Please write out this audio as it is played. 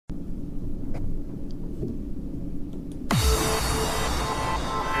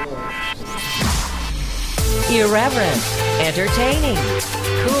Irreverent, entertaining,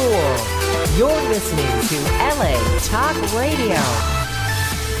 cool. You're listening to LA Talk Radio.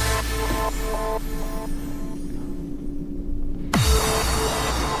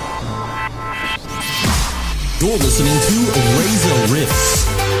 You're listening to Reza Riffs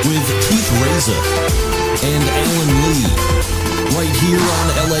with Keith Reza and Alan Lee, right here on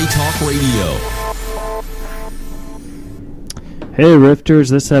LA Talk Radio. Hey Rifters,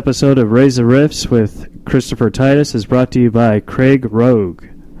 this episode of Reza Riffs with Christopher Titus is brought to you by Craig Roque.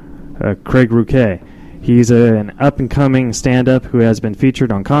 He's an up-and-coming stand-up who has been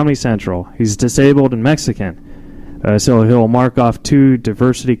featured on Comedy Central. He's disabled and Mexican, so he'll mark off 2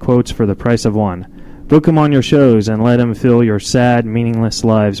 diversity quotes for the price of 1. Book him on your shows and let him fill your sad, meaningless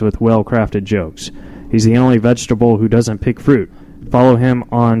lives with well-crafted jokes. He's the only vegetable who doesn't pick fruit. Follow him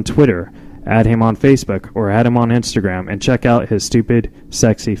on Twitter, add him on Facebook, or add him on Instagram, and check out his stupid,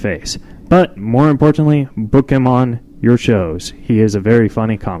 sexy face. But, more importantly, book him on your shows. He is a very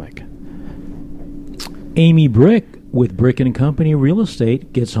funny comic. Amy Brick with Brick & Company Real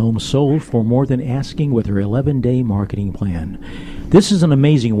Estate gets homes sold for more than asking with her 11-day marketing plan. This is an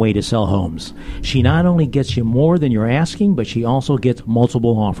amazing way to sell homes. She not only gets you more than you're asking, but she also gets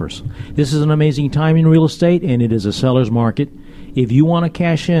multiple offers. This is an amazing time in real estate, and it is a seller's market. If you want to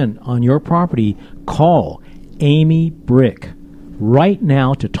cash in on your property, call Amy Brick right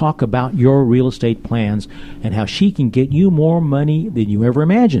now to talk about your real estate plans and how she can get you more money than you ever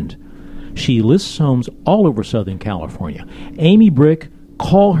imagined. She lists homes all over Southern California. Amy Brick,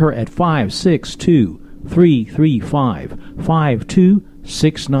 call her at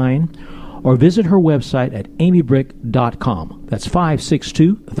 562-335-5269 or visit her website at amybrick.com. That's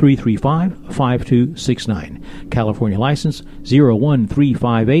 562-335-5269. California license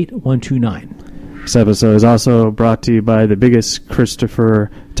 01358-129. This episode is also brought to you by the biggest Christopher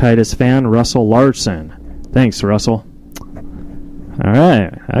Titus fan, Russell Larson. Thanks, Russell. All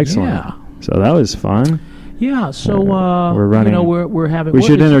right, excellent. Yeah. So that was fun. Yeah, so we're running. We're having. We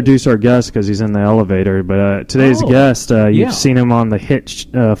should introduce our guest because he's in the elevator. But today's guest, you've seen him on the hit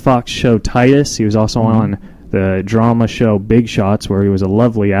Fox show Titus. He was also on the drama show Big Shots, where he was a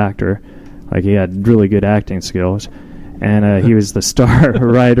lovely actor. Like, he had really good acting skills, and he was the star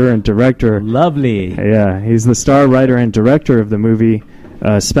writer and director. Lovely. Yeah, he's the star writer and director of the movie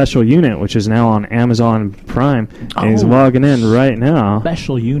Special Unit, which is now on Amazon Prime, and he's logging in right now.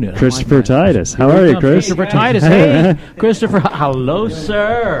 Special Unit. Christopher Titus. How are you, Chris? Christopher Titus. Hey, Christopher. Hello,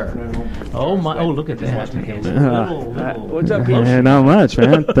 sir. Oh my! Oh, look at that. What's up, Pete? Not much,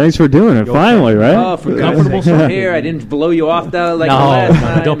 man. Thanks for doing it. Finally, right? Oh, for comfortable from here. I didn't blow you off though, like no, the last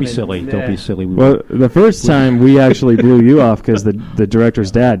time. Don't be silly. Don't be silly. Well, the first time we actually blew you off because the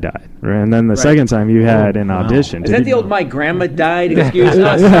director's dad died, right? And then the second time you had an audition. Is that the old "my grandma died" excuse?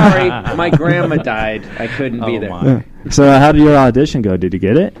 Oh, sorry, my grandma died. I couldn't be there. My. So how did your audition go? Did you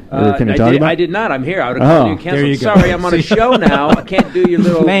get it? Can you talk about it? I did not. I'm here. I would have called you and canceled. There you go. Sorry, I'm on a show now. I can't do your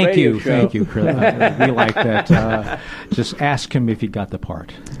little radio show. Thank you, Chris. We like that. Just ask him if he got the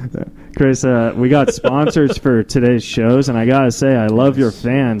part. Chris, we got sponsors for today's shows, and I got to say I love your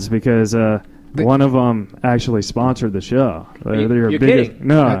fans because one of them actually sponsored the show. You're kidding?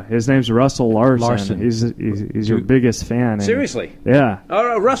 No, his name's Russell Larson. He's your biggest fan. Seriously? Yeah.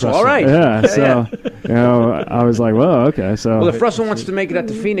 Oh, Russell. All right. Yeah. So I was like, whoa, okay. So well, if Russell wants to make it out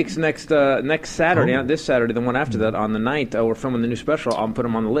to Phoenix next Saturday, not this Saturday, the one after that, on the 9th, we're filming the new special. I'll put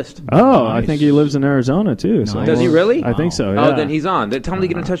him on the list. Oh, nice. I think he lives in Arizona too. So. Does he really? I think so. Yeah. Oh, then he's on. Tell him to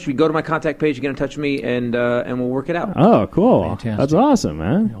get in touch with me. Go to my contact page, get in touch with me, and we'll work it out. Oh, cool. Fantastic. That's awesome,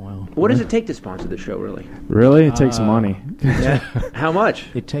 man. Yeah, well, what does it take to sponsor the show, really? Really? It takes money. Yeah. How much?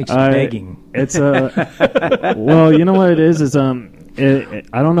 it takes begging. It's well, you know what it is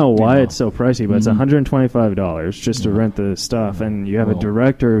I don't know why it's so pricey, but it's $125 just to rent the stuff, and you have a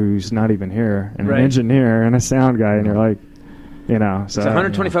director who's not even here, and an engineer, and a sound guy, and you're like, so it's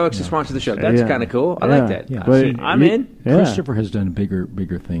 $125 to sponsor the show. That's kind of cool. I like that. Yeah. But I'm in. Yeah. Christopher has done bigger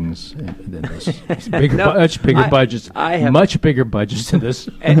things than this. Much bigger budgets. I have much bigger budgets than this,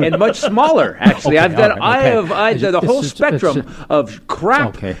 and much smaller. Actually, Okay, I've done. okay. I have the whole spectrum of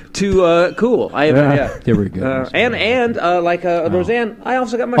crap to cool. I have. There we go. And like Roseanne, I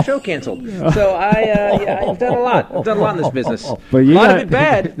also got my show canceled. So I've done a lot. I've done a lot in this business. But a lot of it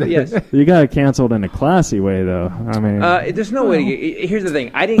bad. But yes. You got it canceled in a classy way, though. I mean, there's no way. Here's the thing.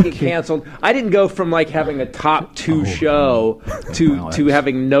 I didn't get canceled. I didn't go from like having a top 2 show to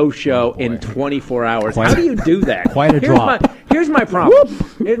having no show in 24 hours. How do you do that? Quite a drop. Here's my problem.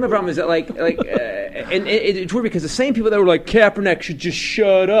 Here's my problem is that and it's weird because the same people that were like Kaepernick should just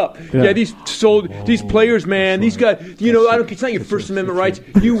shut up. Yeah, these players, man, these guys. It's not your First Amendment rights.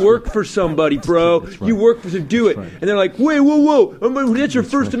 You work for somebody, bro. You work for them. Do it. And they're like, wait, whoa, that's your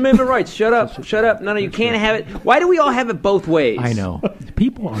First Amendment rights. Shut up. No, you can't have it. Why do we all have it both ways? I know.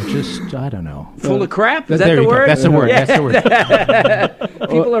 People are just, I don't know. Full of crap? Is that the word? That's the word. Yeah. That's the word.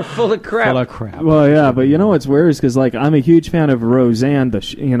 People are full of crap. Full of crap. Well, yeah, but you know what's weird is because I'm a huge fan of Roseanne,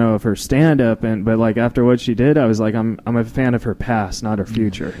 of her stand-up, but after what she did, I was like, I'm a fan of her past, not her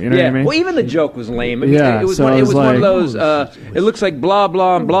future. You know what I mean? Well, even the joke was lame. Yeah, it was so one, I it was was one of like- those. It looks like blah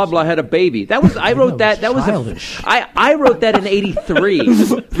blah and blah blah had a baby. That was I wrote that. That was childish. I wrote that in '83.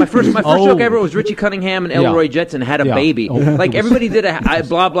 My first joke ever was Richie Cunningham and Elroy Jetson had a baby. Oh. Like everybody did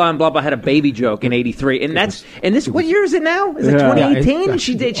blah blah and blah blah had a baby joke in '83, and this what year is it now? Is it 2018?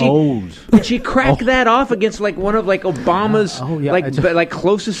 She cracked that off against one of Obama's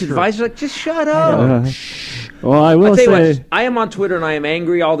closest advisors. Like, just shut up. Well, I will I'll tell say, you what, I am on Twitter and I am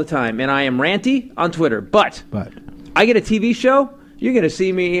angry all the time, and I am ranty on Twitter. But I get a TV show. You're going to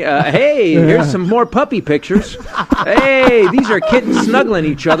see me, hey, here's some more puppy pictures. Hey, these are kittens snuggling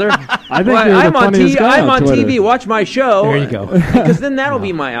each other. I think you're the funniest guy I'm on Twitter. TV, watch my show. There you go. Because then that'll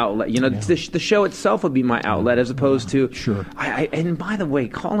be my outlet. The show itself will be my outlet as opposed to... Sure. And by the way,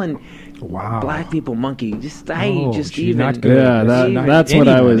 calling black people monkey, she's even... not good. Yeah, that's what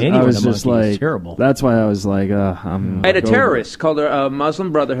I was. I anyone was the just monkey is like, terrible. That's why I was like, I'm. I had a terrorist called her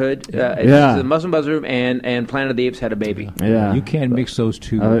Muslim Brotherhood. The Muslim Brotherhood and Planet of the Apes had a baby. Yeah, You can't mix those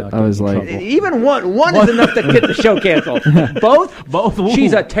two. I was like, Even one is enough to get the show canceled. Both. Ooh.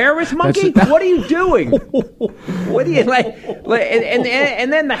 She's a terrorist monkey. What are you doing? What do you like?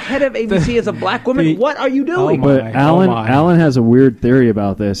 And then the head of ABC is a black woman. What are you doing? but my, Alan has a weird theory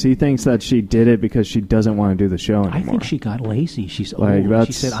about this. He thinks that she did it because she doesn't want to do the show anymore. I think she got lazy. She's Like, old. She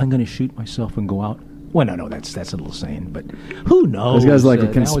that's- said, "I'm going to shoot myself and go out." Well, no, that's a little saying, but who knows? This guy's like a now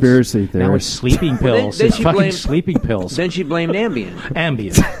it's- conspiracy Now it's theorist. sleeping pills. then It's she fucking blamed- sleeping pills. Then she blamed Ambien.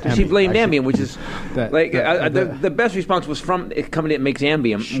 Ambien. She blamed Ambien, which is That- the best response was from a company that makes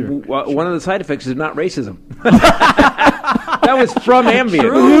Ambien. Sure. One of the side effects is not racism. That was from Ambien.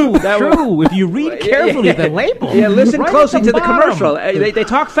 True. That True. If you read carefully the label. Yeah, listen right closely at to the bottom. commercial. They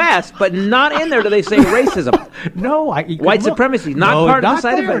talk fast, but not in there do they say racism. No, White supremacy, not part of the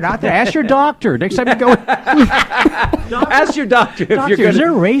side there, effect. Not there. Ask your doctor next time you go. Ask your doctor if Doctor, you're going is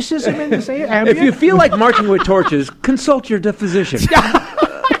there racism in this Ambien? If you feel like marching with torches, consult your physician.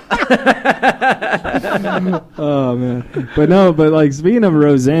 Oh man, but speaking of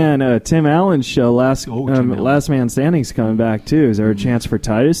Roseanne, Tim Allen's show, Last Man Standing's coming back too. Is there a chance for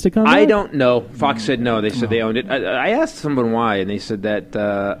Titus to come back? I don't know. Fox said no. They said they owned it. I asked someone why, and they said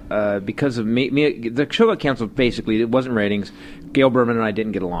that because of me, the show got canceled. Basically, it wasn't ratings. Gail Berman and I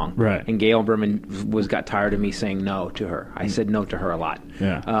didn't get along. Right. And Gail Berman got tired of me saying no to her. I said no to her a lot.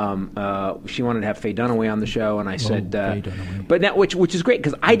 Yeah. She wanted to have Faye Dunaway on the show, and I said, Faye Dunaway. but that which is great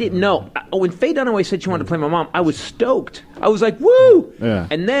because I didn't know when Faye Dunaway said she wanted to play my mom. I was stoked. I was like, woo! Yeah.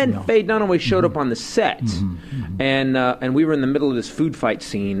 And then Faye Dunaway showed up on the set, and we were in the middle of this food fight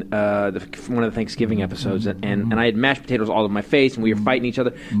scene, one of the Thanksgiving episodes, and I had mashed potatoes all over my face, and we were fighting each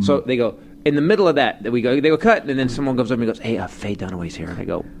other. So they go. In the middle of that, they go cut, and then someone comes up and goes, "Hey, Faye Dunaway's here." And I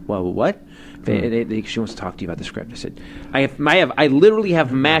go, "Well, what?" She wants to talk to you about the script. I said, I literally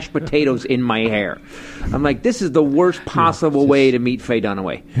have mashed potatoes in my hair. I'm like, this is the worst possible way to meet Faye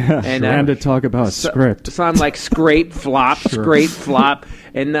Dunaway. And to talk about a script. So I'm like, scrape, flop, scrape, flop,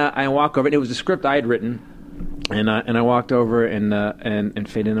 and I walk over, and it was a script I had written. And I walked over and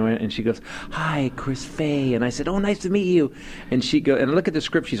Faye Dunaway, and she goes, "Hi, Chris Faye." And I said, "Oh, nice to meet you." And she go and I look at the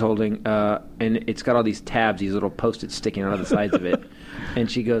script she's holding, and it's got all these tabs, these little Post-its sticking out of the sides of it. And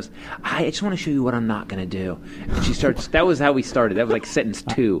she goes, "I just want to show you what I'm not going to do." And she starts. That was how we started. That was like sentence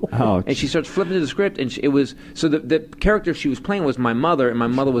 2. Oh, and she starts flipping to the script, and it was so the character she was playing was my mother, and my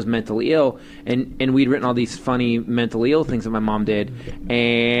mother was mentally ill, and we'd written all these funny mentally ill things that my mom did,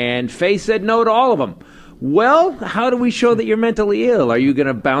 and Faye said no to all of them. Well, how do we show that you're mentally ill? Are you going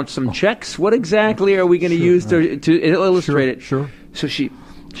to bounce some checks? What exactly are we going to use to illustrate it? Sure. So she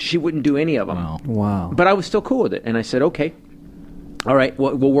wouldn't do any of them. Wow. But I was still cool with it, and I said, okay, all right,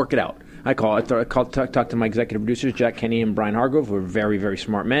 we'll talk it out. I talked to my executive producers, Jack Kenny and Brian Hargrove, who are very, very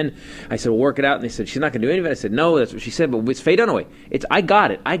smart men. I said, we'll work it out, and they said, she's not going to do any of it. I said, no, that's what she said, but it's Faye Dunaway. I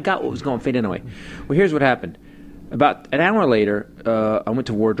got it. I got what was going on, Faye Dunaway. Well, here's what happened. About an hour later, I went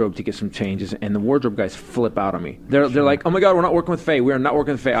to wardrobe to get some changes, and the wardrobe guys flip out on me. They're like, "Oh my God, we're not working with Faye. We are not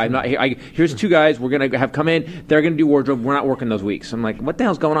working with Faye. I'm not here. Here's 2 guys. We're gonna have come in. They're gonna do wardrobe. We're not working those weeks." I'm like, "What the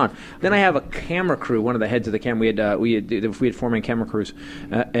hell's going on?" Then I have a camera crew. One of the heads of the camera. We had 4-man camera crews,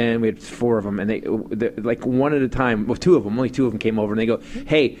 and we had 4 of them, and they like one at a time. Well, 2 of them. Only 2 of them came over, and they go,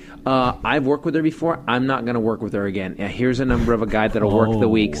 "Hey, I've worked with her before. I'm not gonna work with her again. Here's a number of a guy that'll work the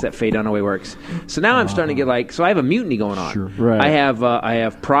weeks that Faye Dunaway works." So now I'm starting to get like, so I have a mutiny going on. Sure. Right. I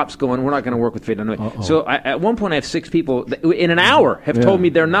have props going. We're not going to work with Faye Dunaway. So at one point, I have 6 people that, in an hour have told me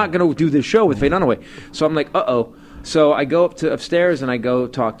they're not going to do this show with Faye Dunaway. So I'm like, uh-oh. So I go upstairs and I go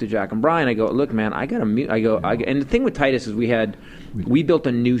talk to Jack and Brian. I go, "Look, man, I got to mute." And the thing with Titus is we built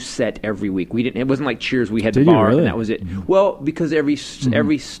a new set every week. We didn't. It wasn't like Cheers. We had the bar and that was it. Mm-hmm. Well, because every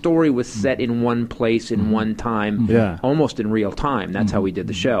story was set in one place in one time, almost in real time. That's how we did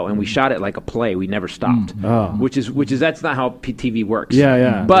the show, and we shot it like a play. We never stopped. Which is that's not how TV works.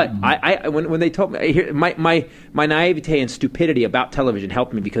 Yeah. But I when they told me my naivete and stupidity about television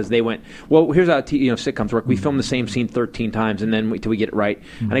helped me because they went, "Well, here's how sitcoms work. We film the same scene 13 times, and then till we get it right."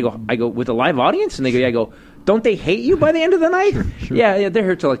 And I go with a live audience, and they go, "Yeah." I go, "Don't they hate you by the end of the night?" Sure. Yeah, they're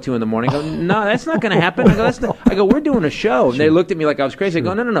here till like 2 in the morning. I go, "No, that's not going to happen." I go, "We're doing a show." And they looked at me like I was crazy. I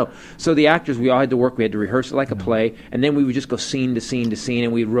go, No. So the actors, we all had to work. We had to rehearse it like a play. And then we would just go scene to scene to scene,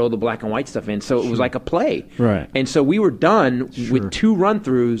 and we'd roll the black and white stuff in. So it was like a play. Right. And so we were done with 2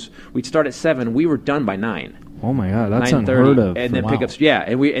 run-throughs. We'd start at 7. We were done by 9. Oh my God, that's unheard of. And then pickups,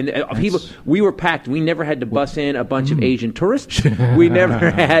 people. We were packed. We never had to bus in a bunch of Asian tourists. We never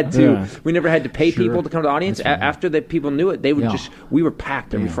had to. We never had to pay people to come to the audience. After the people knew it, they would just. We were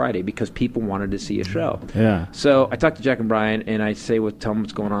packed every Friday because people wanted to see a show. Yeah. So I talked to Jack and Brian, and I say, tell them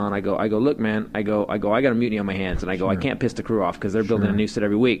what's going on. I go, "Look, man. I got a mutiny on my hands, and I go, I can't piss the crew off because they're building a new set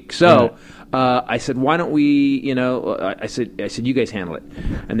every week. So I said, why don't we? I said, you guys handle it,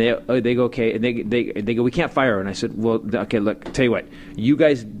 and they go okay, and they go, we can't fire her. And I said, well, okay, look, tell you what, you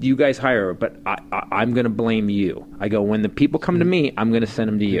guys hire her, but I'm going to blame you. I go, when the people come to me, I'm going to send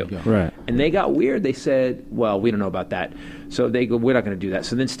them to you. Right. And they got weird. They said, well, we don't know about that. So they go, we're not going to do that.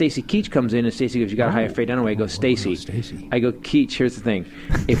 So then Stacy Keach comes in, and Stacy goes, you got to hire Faye Dunaway. I go, Stacy. I go, Keach, here's the thing.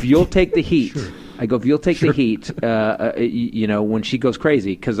 If you'll take the heat, I go, if you'll take the heat, when she goes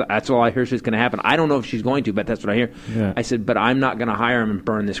crazy, because that's all I hear is going to happen. I don't know if she's going to, but that's what I hear. Yeah. I said, but I'm not going to hire him and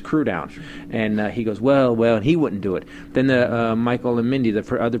burn this crew down. And he goes, well, and he wouldn't do it. Then Michael and Mindy,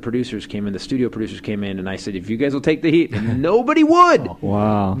 the other producers came in, the studio producers came in, and I said, if you guys will take the heat, and nobody would.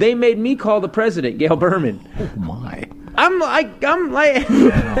 Wow. They made me call the president, Gail Berman. Oh, my. I'm like,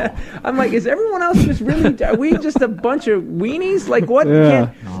 is everyone else just really? Are we just a bunch of weenies? Like what?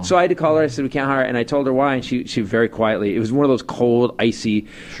 Yeah. No. So I had to call her. I said we can't hire her, and I told her why, and she very quietly. It was one of those cold, icy,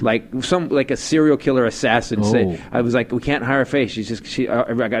 like a serial killer assassin. Say, I was like, we can't hire Faye.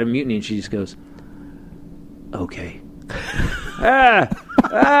 I got a mutiny, and she just goes, okay.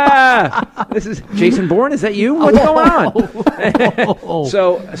 This is Jason Bourne. Is that you? What's going on?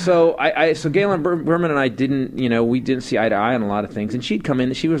 So Galen Berman and I didn't, we didn't see eye to eye on a lot of things. And she'd come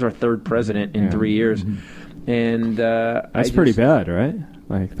in. She was our 3rd president in 3 years, and that's pretty bad, right?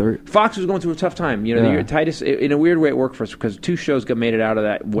 Like Fox was going through a tough time. Titus, in a weird way, it worked for us because 2 shows made it out of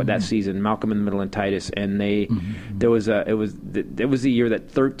that season: Malcolm in the Middle and Titus. And there was the year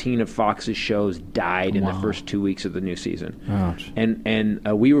that 13 of Fox's shows died in the first 2 weeks of the new season. Ouch. And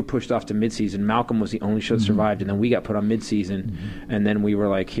we were pushed off to midseason. Malcolm was the only show that survived, and then we got put on midseason, and then we were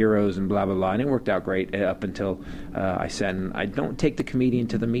like heroes and blah blah blah, and it worked out great up until I said, I don't take the comedian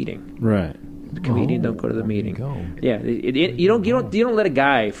to the meeting. Right. The comedian don't go to the meeting. Yeah, you don't let a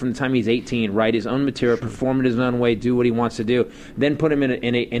guy from the time he's 18 write his own material, perform it his own way, do what he wants to do, then put him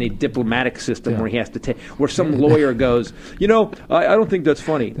in a diplomatic system where he has to where some lawyer goes, I don't think that's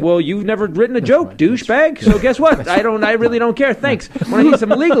funny. Well, you've never written a joke, douchebag. So guess what? I really don't care. Thanks. When I need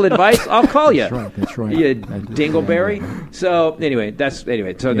some legal advice, I'll call you. That's right. You dingleberry. So anyway.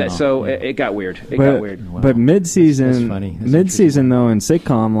 So it got weird. Got weird. Wow. But mid-season, that's funny. Mid-season though in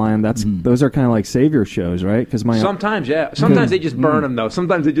sitcom land, those are kind of like savior shows, right? Because sometimes they just burn them though.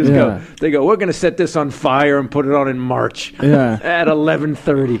 Sometimes they just go. They go, we're going to set this on fire and put it on in March. Yeah. At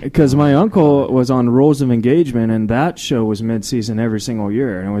 11:30. Because my uncle was on Rules of Engagement, and that show was mid-season every single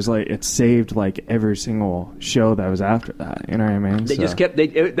year, and it was like it saved like every single show that was after that. You know what I mean? They just kept.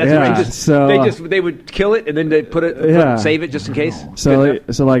 They would kill it and then they save it just in case. So I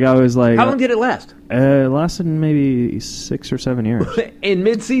was like, how long did it last? It lasted maybe 6 or 7 years. In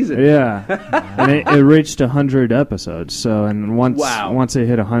mid-season. Yeah. And it reached 100 episodes. So, and once it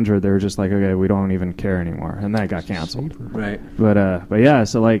hit 100, they were just like, okay, we don't even care anymore. And that got canceled. Right. But yeah,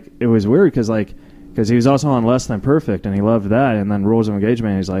 so like, it was weird because like, because he was also on Less Than Perfect, and he loved that. And then Rules of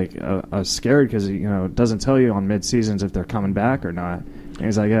Engagement, he's like, I was scared because it doesn't tell you on mid-seasons if they're coming back or not. And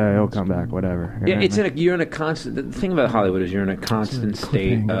he's like, yeah, he'll come back, whatever. Yeah, you're in a constant. The thing about Hollywood is you're in a constant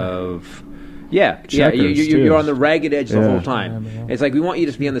state of. You're on the ragged edge the whole time. It's like we want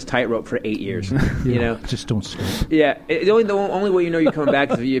you to be on this tightrope for 8 years. Just don't skip. Yeah, the only way you're coming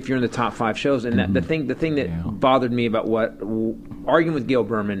back is if you're in the top 5 shows. And the thing that bothered me about arguing with Gail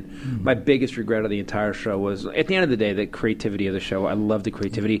Berman, my biggest regret of the entire show was at the end of the day the creativity of the show. I love the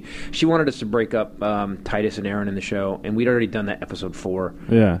creativity. She wanted us to break up Titus and Aaron in the show, and we'd already done that episode 4.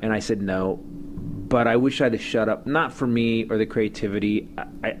 Yeah, and I said no, but I wish I'd have shut up. Not for me or the creativity.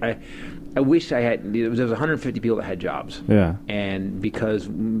 I wish I had. There was 150 people that had jobs. Yeah. And because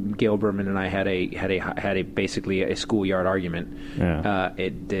Gail Berman and I had a basically a schoolyard argument. Yeah.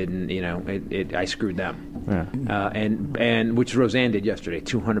 It didn't. I screwed them. Yeah. And which Roseanne did yesterday.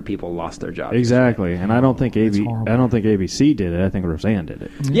 200 people lost their jobs. Exactly. And I don't think ABC did it. I think Roseanne did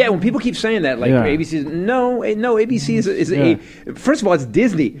it. Yeah. When people keep saying that, like ABC, no. ABC is a. First of all, it's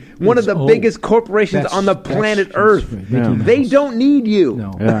Disney, one of the biggest corporations on the planet Earth. Yeah. They don't need you.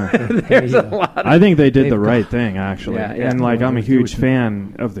 No. Yeah. I think they did the right thing, actually. Yeah. And I'm a huge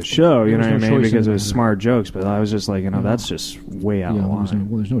fan of the show, you know what I mean, because it was smart jokes. But I was just like, that's just way out of line.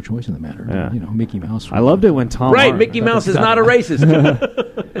 There's no choice in the matter. Yeah. Mickey Mouse. I loved it when Tom. Right, Mickey Mouse is not a racist.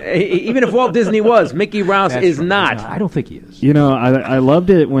 Even if Walt Disney was, Mickey Mouse is not. I don't think he is. I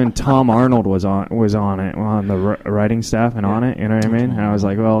loved it when Tom Arnold was on it, on the writing staff and on it. You know what I mean? And I was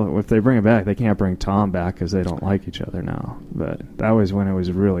like, well, if they bring it back, they can't bring Tom back because they don't like each other now. But that was when it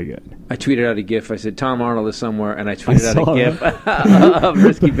was really good. I tweeted out a GIF. I said, Tom Arnold is somewhere, and I tweeted out a GIF of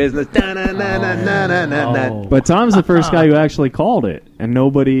Risky Business. But Tom's the first guy who actually called it, and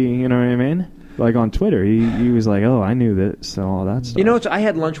nobody, you know what I mean? Like on Twitter, he was like, "Oh, I knew this," and all that stuff. I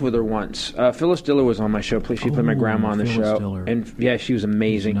had lunch with her once. Phyllis Diller was on my show. She played my grandma on the show, Diller. And she was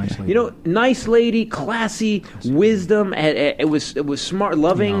amazing. Nice lady. Nice lady, classy, wisdom. It was smart,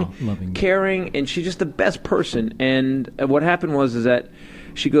 loving, caring, and she's just the best person. And what happened was that.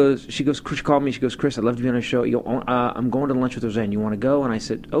 She called me. She goes, Chris, I'd love to be on a show. I'm going to lunch with Roseanne. You want to go? And I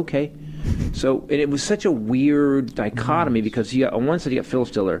said, okay. So, and it was such a weird dichotomy because on one side you got Phil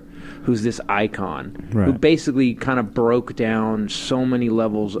Stiller, who's this icon, who basically kind of broke down so many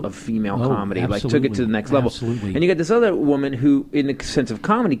levels of female comedy, like took it to the next level. And you got this other woman who, in the sense of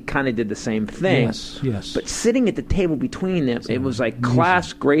comedy, kind of did the same thing. Yes. But sitting at the table between them, it was like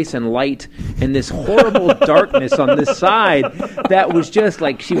class, grace, and light, and this horrible darkness on this side that was just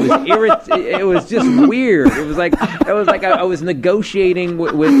like she was it was just weird. It was like I was negotiating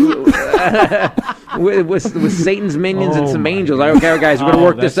with Satan's minions and some angels. Okay, guys, we're gonna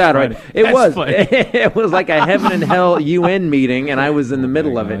work this out, right? It was like a heaven and hell UN meeting, and I was in the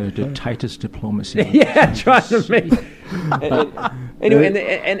middle of it. Titus diplomacy. Yeah, trying to make.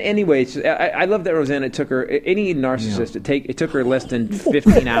 Anyways, I love that Roseanne. It took her any narcissist. It took her less than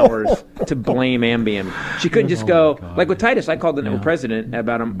 15 hours to blame Ambien. She couldn't just go like with Titus. I called the president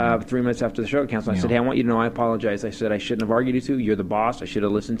about 3 minutes after the show canceled. I said, "Hey, I want you to know I apologize. I said I shouldn't have argued you. You're the boss. I should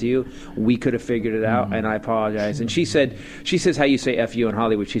have listened to you. We could have figured it out, and I apologize." And she says how you say "F you" in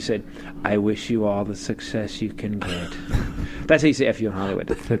Hollywood. She said, "I wish you all the success you can get." That's how you say "F you" in Hollywood.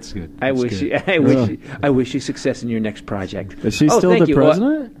 That's good. I wish you success in your next project. Is she still the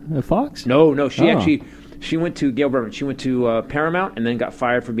president at Fox? No. She went to Gail Berman. She went to Paramount and then got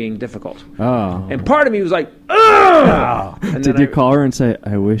fired for being difficult. Oh. And part of me was like, ugh! And did you call her and say,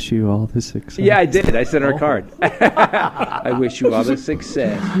 "I wish you all the success"? Yeah, I did. I sent her a card. I wish you all the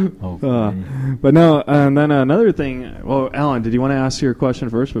success. But no, and then another thing. Well, Alan, did you want to ask your question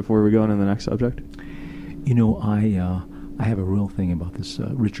first before we go into the next subject? I have a real thing about this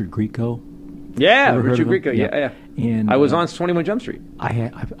Richard Grieco. Yeah, Richard Grieco. Yeah. And I was on 21 Jump Street. I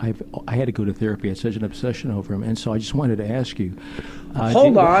had to go to therapy. I had such an obsession over him, and so I just wanted to ask you.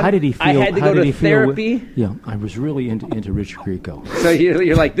 Hold on. How did he feel? I had to go to therapy. I was really into Richard Grieco. So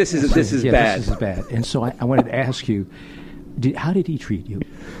you're like, this is bad. This is bad. And so I wanted to ask you, how did he treat you?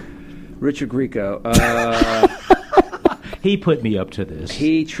 Richard Grieco. He put me up to this.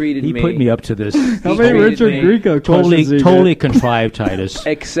 He treated me. He put me up to this. How many Richard Grieco totally contrived, Titus.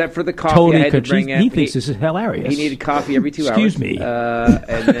 Except for the coffee I had to bring in. He thinks this is hilarious. He needed coffee every 2 hours. Excuse me.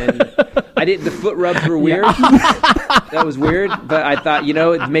 And then I didn't. The foot rubs were weird. That was weird, but I thought,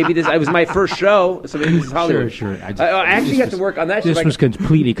 maybe it was my first show, so maybe this is Hollywood. Sure. I actually got to work on that. This was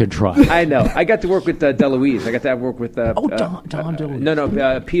completely contrived. I know. I got to work with DeLuise. I got to work with Don DeLuise.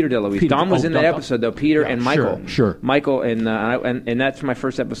 No, Peter DeLuise. Don was in that episode though. Peter and Michael. Sure. Michael and that's my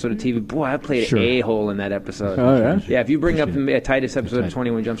first episode of TV. Boy, I played an a-hole in that episode. Oh yeah. Yeah. If you bring up the Titus episode of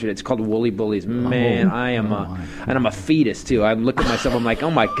 21 Jump Street, it's called Woolly Bullies. Man, I'm a fetus too. I look at myself. I'm like,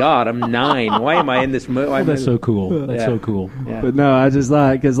 oh my God, I'm 9. Why am I in this movie? That's so cool. That's so cool. Yeah. But no, I just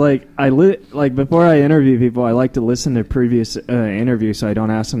thought because before I interview people, I like to listen to previous interviews so I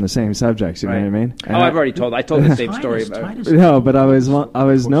don't ask them the same subjects. You know what I mean? And I've already told. I told the same story about it. No, but I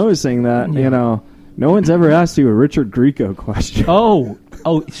was noticing that no one's ever asked you a Richard Grieco question. Oh,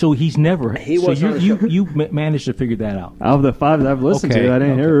 so he's never. He so was on the show. you managed to figure that out. Out of the 5 that I've listened to, I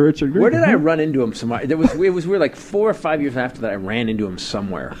didn't hear a Richard Grieco. Where did I run into him somewhere? It was weird. Like 4 or 5 years after that, I ran into him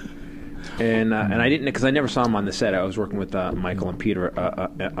somewhere. And I didn't, because I never saw him on the set. I was working with Michael and Peter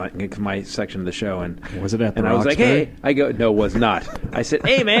on my section of the show, and was it at the and I was like, Roxbury? "Hey," I go, "No, it was not." I said,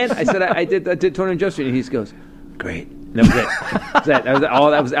 "Hey, man," I said, "I did 21 Jump Street," and he goes, "Great." That was it. That was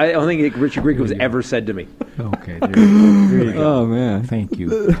all. That was. I don't think Richard Grieco was ever said to me. Okay. There you go. Oh man, thank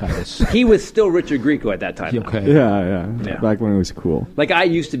you, Titus. He was still Richard Grieco at that time. Okay. Yeah. Back when it was cool. Like I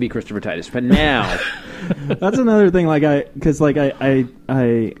used to be Christopher Titus, but now. That's another thing.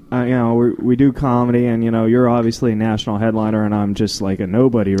 We do comedy, and you're obviously a national headliner, and I'm just like a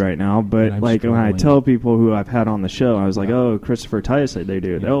nobody right now. But like when I tell people who I've had on the show, I was like, "Oh, Christopher Titus," they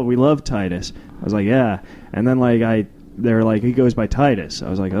do. Yeah. "Oh, we love Titus." I was like, "Yeah," and then they're like, "He goes by Titus." I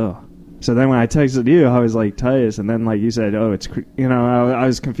was like, "Oh." So then when I texted you, I was like Titus, and then you said, "Oh, it's," I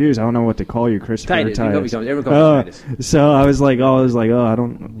was confused. I don't know what to call you, Christopher Titus. Titus. Everyone calls me Titus. So I was like, I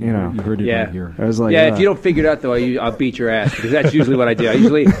don't, You heard it right here. I was like, if you don't figure it out though, I'll beat your ass, because that's usually what I do. I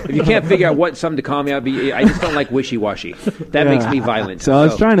usually, if you can't figure out something to call me, I just don't like wishy-washy. That makes me violent. So I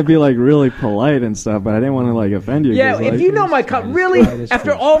was trying to be really polite and stuff, but I didn't want to offend you. Yeah, if you know my really,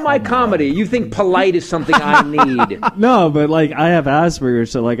 after all my comedy, you think polite is something I need. No, but I have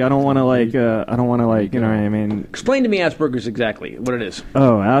Asperger's, so I don't want to you know what I mean. Explain to me Asperger's exactly what it is.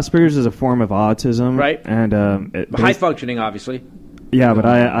 Oh, Asperger's is a form of autism, right? And high functioning, obviously. Yeah, but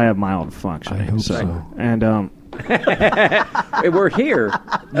I have mild functioning. I hope so. And we're here,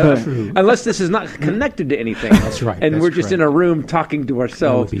 unless this is not connected to anything. That's right. And we're just in a room talking to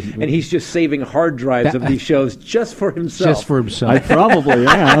ourselves, and he's just saving hard drives of these shows just for himself. Just for himself. I probably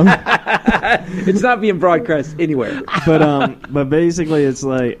am. It's not being broadcast anywhere. But basically, it's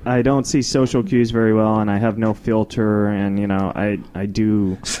I don't see social cues very well, and I have no filter, and I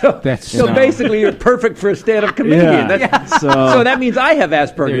do. So basically, you're perfect for a stand-up comedian. Yeah. So that means I have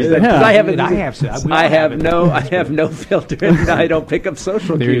Asperger's. I have no filter, and I don't pick up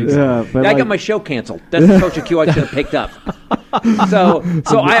social cues. Yeah, but I got my show canceled. That's the social cue I should have picked up. So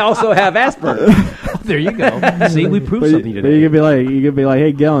I also have Asperger's. There you go. See, we proved something today. But you could be like,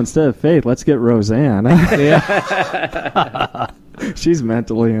 "Hey, Gail, instead of Faith, let's get Roseanne." She's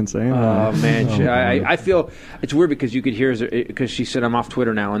mentally insane. Oh man, I feel it's weird because you could hear because she said I'm off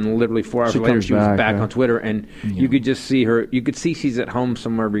Twitter now, and literally 4 hours later she was back on Twitter, and you could just see her. You could see she's at home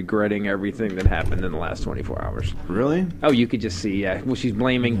somewhere regretting everything that happened in the last 24 hours. Really? Oh, you could just see. Yeah, well, she's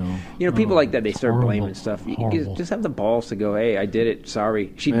blaming. People like that. They start blaming stuff. You just have the balls to go, "Hey, I did it.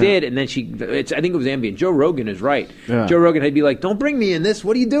 Sorry." She did, and then I think it was ambient. Joe Rogan is right. Yeah. Joe Rogan had be like, "Don't bring me in this.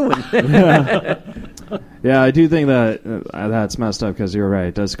 What are you doing?" Yeah, I do think that that's messed up because you're right.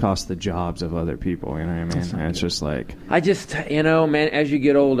 It does cost the jobs of other people. You know what I mean? And it's just I just, man, as you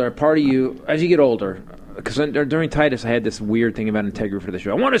get older, because during Titus, I had this weird thing about integrity for the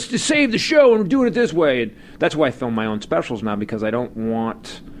show. I want us to save the show and do it this way. And that's why I film my own specials now, because I don't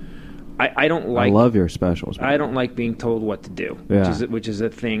want... I don't like... I love your specials. I don't like being told what to do, which is a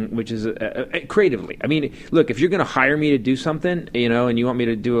thing, creatively. I mean, look, if you're going to hire me to do something, and you want me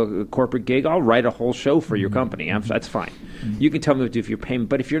to do a corporate gig, I'll write a whole show for your company. That's fine. You can tell me what to do if you're paying,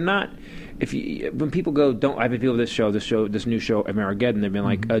 but if you're not... when people go, I've been people this new show, Amerigeddon, they've been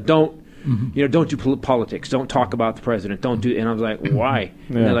like, don't do politics, don't talk about the president, don't do, and I was like, why?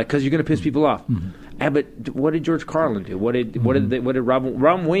 And they're like, because you're going to piss people off. But what did George Carlin do? What did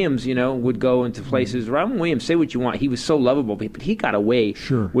Robin Williams? Would go into places. Robin Williams, say what you want. He was so lovable, but he got away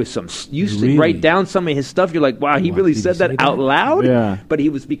with some. You used to write down some of his stuff. You're like, wow, he really said that out loud. Yeah. But he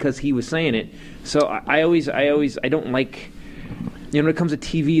was because he was saying it. So I don't like. When it comes to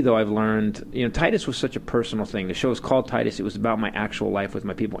TV, though, I've learned, Titus was such a personal thing. The show was called Titus. It was about my actual life with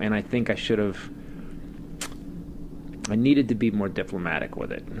my people, and I think I should have. I needed to be more diplomatic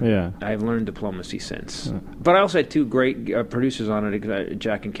with it. Yeah. I've learned diplomacy since. But I also had two great producers on it,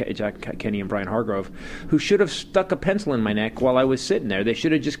 Jack Kenny and Brian Hargrove, who should have stuck a pencil in my neck while I was sitting there. They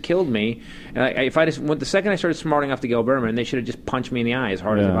should have just killed me. And the second I started smarting off to Gail Berman, they should have just punched me in the eye as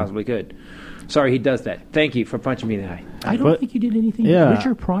hard as they possibly could. Sorry, he does that. Thank you for punching me in the eye. I don't think you did anything. Yeah.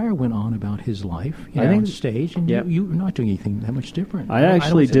 Richard Pryor went on about his life on stage, and you're not doing anything that much different. I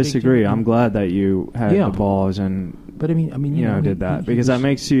actually disagree. I'm glad that you had the balls and did that, because that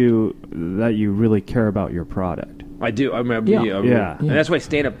makes you really care about your product. I do. I remember. Yeah. And that's why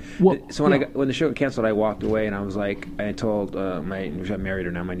stand-up. So when the show got canceled, I walked away and I was like, I told I married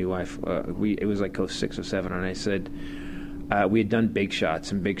her now, my new wife. It was like 6 or 7, and I said. We had done Big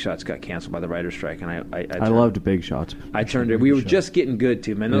Shots, and Big Shots got canceled by the writer's strike. And I loved Big Shots. I turned it. We were just getting good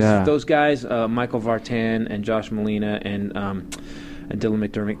too, man. Those guys, Michael Vartan and Josh Molina and Dylan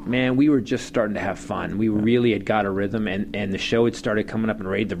McDermott, man, we were just starting to have fun. We really had got a rhythm, and the show had started coming up, and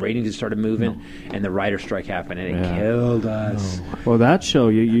the ratings had started moving, and the writer's strike happened, and it killed us. Well, that show,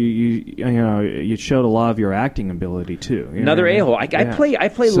 you showed a lot of your acting ability too. Another a-hole. I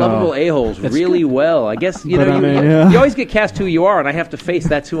play lovable a-holes really well. I guess you always get cast who you are, and I have to face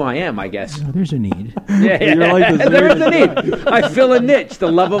that's who I am. I guess there's a need. You're like there's a need. I fill a niche, the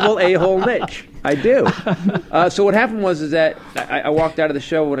lovable a-hole niche. I do. So what happened was that I walked out of the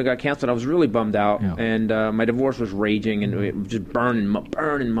show when it got canceled. I was really bummed out, and my divorce was raging, and it was just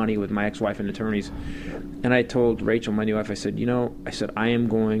burning money with my ex-wife and attorneys. And I told Rachel, my new wife, I said, I am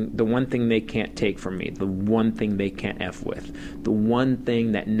going. The one thing they can't take from me, the one thing they can't f with, the one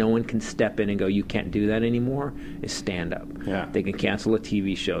thing that no one can step in and go, you can't do that anymore, is stand up. Yeah. They can cancel a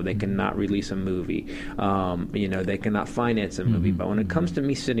TV show. They cannot release a movie. They cannot finance a movie. But when it comes to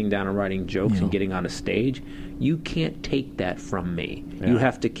me sitting down and writing jokes and getting on a stage, you can't take that from me. Yeah. You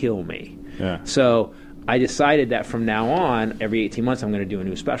have to kill me. Yeah. So I decided that from now on, every 18 months, I'm going to do a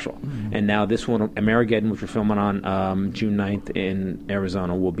new special. And now this one, Amerigeddon, which we're filming on June 9th in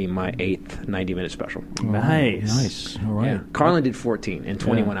Arizona, will be my 8th 90-minute special. Nice. All right. Yeah. Carlin did 14 and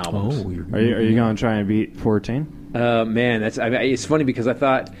 21 albums. Are you going to try and beat 14? Man, it's funny because I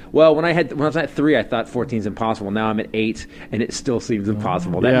thought, when I was at 3, I thought 14 is impossible. Now I'm at 8, and it still seems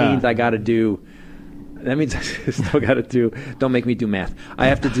impossible. That means I got to do. That means I still got to do. Don't make me do math. I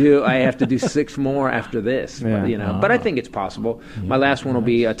have to do 6 more after this. Yeah. But I think it's possible. My last one will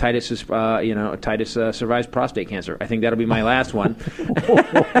be Titus survives prostate cancer. I think that'll be my last one.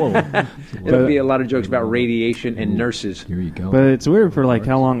 It'll be a lot of jokes about radiation and nurses. Here you go. But it's weird for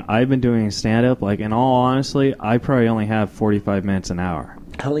how long I've been doing stand up. In all honesty, I probably only have 45 minutes an hour.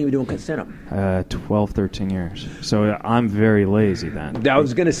 How long have you been doing stand-up? 12, 13 years. So I'm very lazy then. I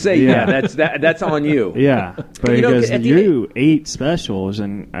was going to say, that's on you. Yeah, but because you 8 specials,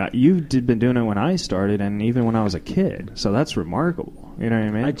 and you've been doing it when I started, and even when I was a kid. So that's remarkable. You know what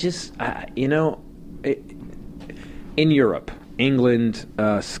I mean? In Europe, England,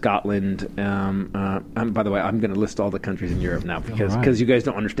 Scotland. By the way, I'm going to list all the countries in Europe now because you guys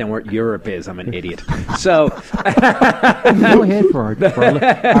don't understand where Europe is. I'm an idiot. So go ahead for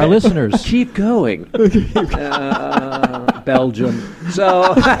our listeners. Keep going. Belgium.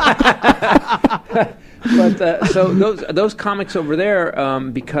 So, so those comics over there,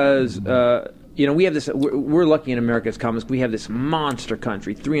 because. We have this. We're lucky in America as comics. We have this monster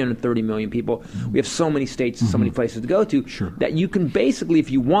country, 330 million people. We have so many states and so many places to go to that you can basically, if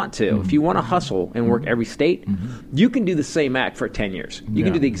you want to hustle and work every state, you can do the same act for 10 years. You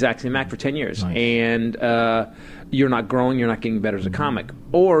can do the exact same act for 10 years, and you're not growing, you're not getting better as a comic.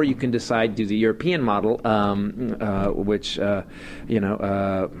 Or you can decide to do the European model, which let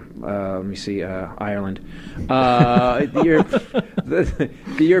me see, Ireland. The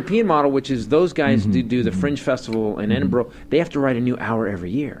European model, which is those guys do the Fringe Festival in Edinburgh, they have to write a new hour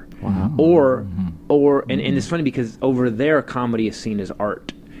every year. Wow. And it's funny because over there, comedy is seen as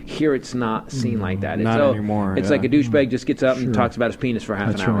art. Here it's not seen like that. Not anymore. It's like a douchebag just gets up and talks about his penis for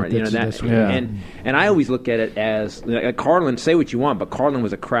half an hour. Right. And I always look at it as Carlin. Say what you want, but Carlin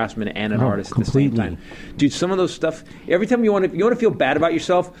was a craftsman and an artist at the same time. Dude, some of those stuff. Every time you want to feel bad about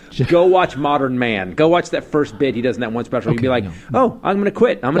yourself, go watch Modern Man. Go watch that first bit he does in that one special. You'll be like, oh, I'm going to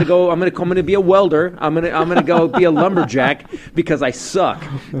quit. I'm going to go. I'm going to be a welder. I'm going to go be a lumberjack because I suck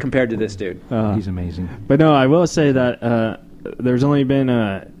compared to this dude. He's amazing. But no, I will say that. There's only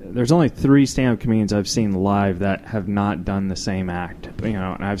 3 stand-up comedians I've seen live that have not done the same act.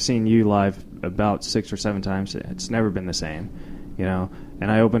 And I've seen you live about 6 or 7 times. It's never been the same. you know. And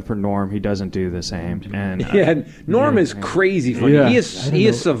I open for Norm. He doesn't do the same. And Norm is crazy funny. Yeah. He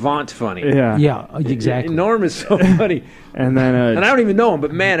is savant funny. Yeah, exactly. Norm is so funny. And then, and I don't even know him,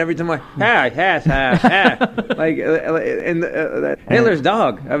 but man, every time Hitler's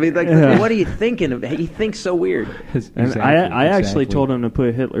dog. I mean, what are you thinking of? He thinks so weird. And I actually told him to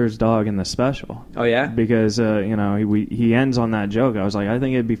put Hitler's dog in the special. Oh yeah, because he ends on that joke. I was like, I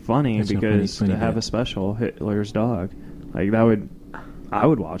think it'd be funny because funny to have a special Hitler's dog, like that would. I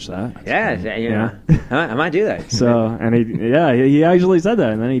would watch that. Yeah. I might do that. So, and he actually said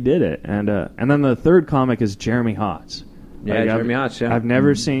that, and then he did it. And then the third comic is Jeremy Hotz. Yeah, Jeremy Hotz, yeah. I've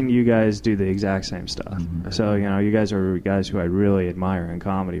never seen you guys do the exact same stuff. So, you guys are guys who I really admire in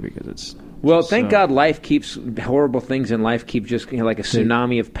comedy because it's... Well, thank God life keeps horrible things in life keep just like a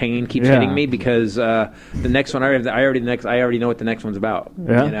tsunami of pain keeps hitting me because the next one I already know what the next one's about.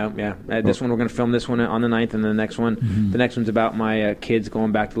 Yeah. This one we're going to film this one on the 9th, and the next one's about my kids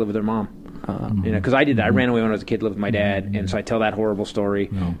going back to live with their mom. Because I did that. I ran away when I was a kid, lived with my dad, and so I tell that horrible story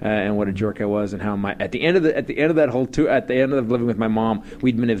and what a jerk I was, and how at the end of living with my mom,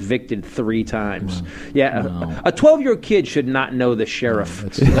 we'd been evicted 3 times. A 12-year-old kid should not know the sheriff.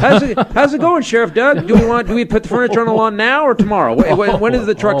 How's it going, Sheriff Doug? Do we put the furniture on the lawn now or tomorrow? When is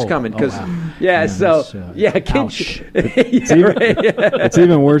the trucks coming? Because it's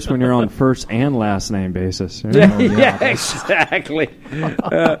even worse when you're on first and last name basis. Exactly.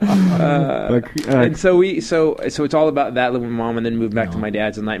 And so it's all about that, living with mom, and then moved back to my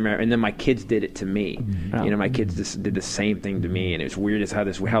dad's a nightmare, and then my kids did it to me. My kids just did the same thing to me, and it's weird as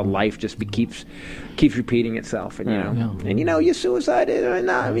how life just keeps repeating itself, and you suicide it or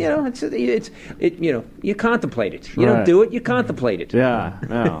not, you contemplate it. You don't do it, you contemplate it. Yeah,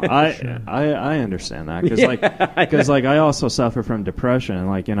 no, I understand that because I also suffer from depression,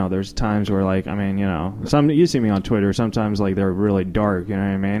 and there's times where you see me on Twitter, sometimes they're really dark, you know what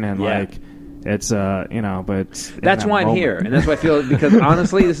I mean, and it's but that's why I'm here, and that's why I feel, because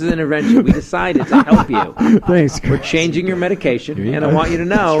honestly, this is an intervention. We decided to help you. Thanks, Chris. We're changing your medication, and I want you to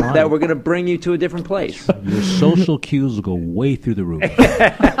know that we're going to bring you to a different place. Your social cues will go way through the roof.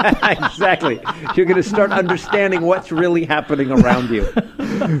 Exactly. You're going to start understanding what's really happening around you.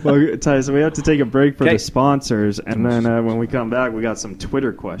 Well, Titus, we have to take a break for the sponsors, and then when we come back, we got some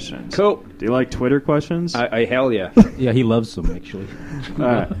Twitter questions. Cool. Do you like Twitter questions? I hell yeah. Yeah, he loves them, actually. All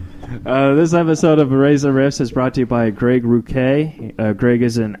right. This episode of Razor Riffs is brought to you by Greg Rouquet. Greg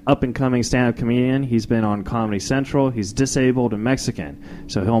is an up-and-coming stand-up comedian. He's been on Comedy Central. He's disabled and Mexican,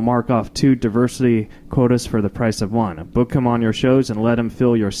 so he'll mark off 2 diversity quotas for the price of 1. Book him on your shows and let him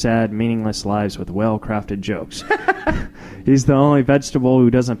fill your sad, meaningless lives with well-crafted jokes. He's the only vegetable who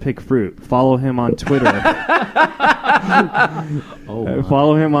doesn't pick fruit. Follow him on Twitter.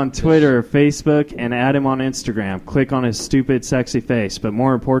 Follow him on Twitter, Facebook, and add him on Instagram. Click on his stupid, sexy face. But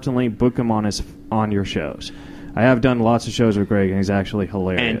more importantly, book him on your shows. I have done lots of shows with Greg, and he's actually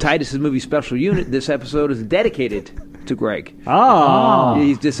hilarious. And Titus's movie special unit, this episode is dedicated to Greg. Oh.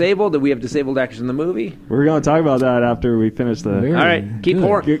 He's disabled, and we have disabled actors in the movie. We're going to talk about that after we finish the... All right, keep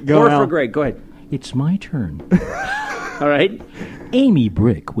horror for Greg. Go ahead. It's my turn. All right. Amy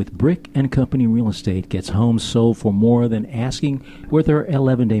Brick with Brick and Company Real Estate gets homes sold for more than asking with her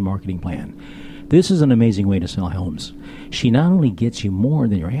 11-day marketing plan. This is an amazing way to sell homes. She not only gets you more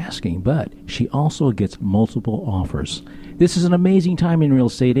than you're asking, but she also gets multiple offers. This is an amazing time in real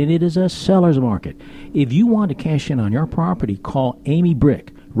estate, and it is a seller's market. If you want to cash in on your property, call Amy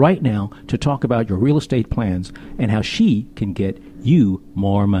Brick right now to talk about your real estate plans and how she can get you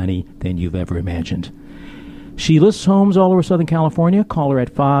more money than you've ever imagined. She lists homes all over Southern California. Call her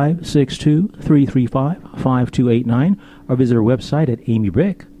at 562-335-5289 or visit her website at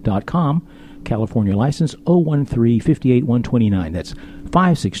amybrick.com. California license 013-58129. That's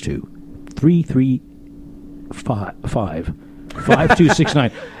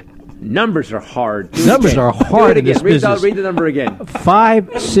 562-335-5269. Numbers are hard. Numbers are hard in this business. Read the number again.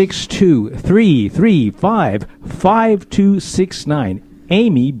 562-335-5269.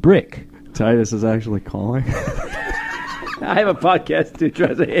 Amy Brick. Titus is actually calling. I have a podcast too,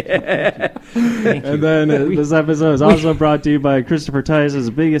 trust me. And then this episode is also brought to you by Christopher Titus'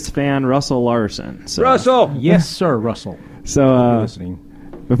 biggest fan, Russell Larson. So, Russell! Yes, sir, Russell. So, listening.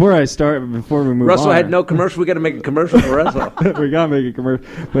 Before we move Russell on... had no commercial. We got to make a commercial for Russell. We got to make a commercial.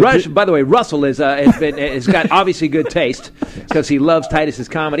 By the way, Russell has got obviously good taste because he loves Titus's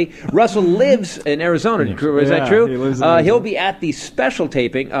comedy. Russell lives in Arizona. Is that true? He lives in Arizona. He'll be at the special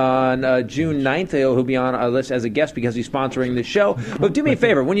taping on June 9th. He'll be on a list as a guest because he's sponsoring the show. But do me a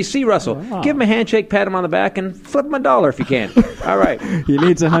favor. When you see Russell, give him a handshake, pat him on the back, and flip him $1 if you can. All right. He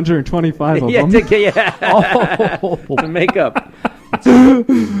needs 125 of them. To make up.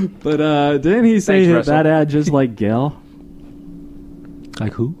 shots. But didn't he say Thanks, that Russell. ad just like Gail?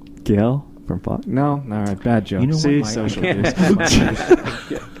 Like who? Gail from Fox? No? All right, bad joke. You know what, See, my- social I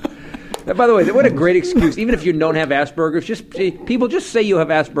cues. By the way, what a great excuse! Even if you don't have Asperger's, people just say you have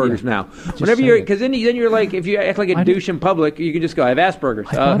Asperger's now. Whenever say you're, it. because then you're like, if you act like a douche in public, you can just go, "I have Asperger's."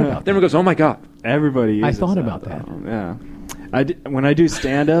 thought about Then everyone goes, "Oh my god!" Everybody I uses thought about that. though. Yeah. When I do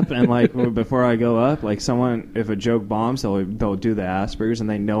stand up and like before I go up, like someone, if a joke bombs, they'll do the Asperger's and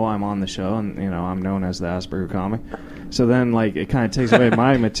they know I'm on the show and I'm known as the Asperger comic. So then like it kind of takes away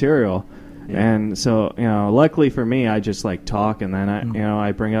my material. And so, luckily for me, I just like talk, and then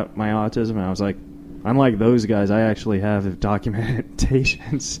I bring up my autism, and I was like, unlike those guys, I actually have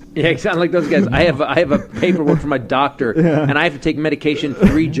documentations. Yeah, it sounds like those guys. I have a paperwork from my doctor, and I have to take medication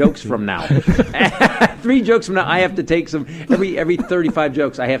 3 jokes from now. 3 jokes from now, I have to take some every 35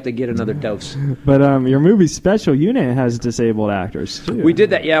 jokes. I have to get another dose. But your movie Special Unit has disabled actors too. We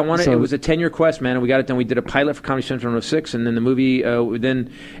did that, yeah. So- It was a 10-year quest, man, and we got it done. We did a pilot for Comedy Central in 2006, and then the movie.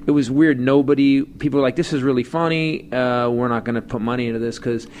 Then it was weird. People were like, "This is really funny. We're not going to put money into this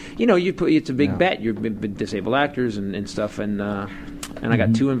because it's a big bet. You're disabled actors and stuff." And I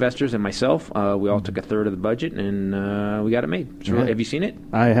got 2 investors and myself. We all took a third of the budget, and we got it made. Have you seen it?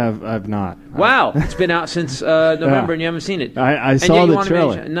 I've not. Wow, it's been out since November, and you haven't seen it. I And saw yet you the wanna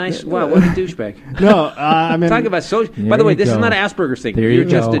trailer. mention- Nice. Wow, what a douchebag. No, I mean, Talk about social. There By the way, you this is go. not an Asperger's thing. There You're you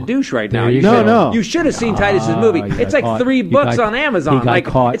just go. a douche right now. There you go. should- No. You should have seen Titus's movie. you got It's like caught. $3 You got- on Amazon. you got Like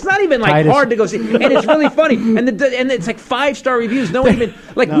caught. it's not even like Titus- hard to go see, and it's really funny. And it's like 5-star reviews. No one even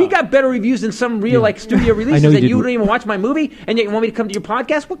we got better reviews than some real like studio releases. know you And you did. don't even watch my movie, and yet you want me to come to your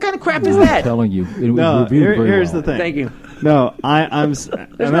podcast. What kind of crap is I'm that? telling you, it was No, reviewed very here's well. the thing. Thank you. No,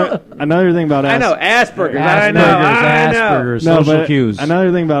 another thing about I know Asperger's. Asperger's. I know. Asperger's, No, social but cues.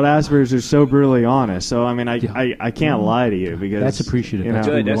 another thing about Asperger's is so brutally honest. So I mean, I can't lie to you because That's appreciative. you That's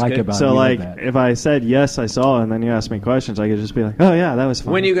know. what we Good, that's like good. about So you. like, That. if I said yes, I saw it, and then you asked me questions, I could just be like, oh yeah, that was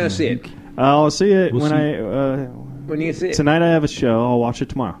fun. When are you going to see it? I'll see it We'll when see. When are you going to see it? tonight I have a show. I'll watch it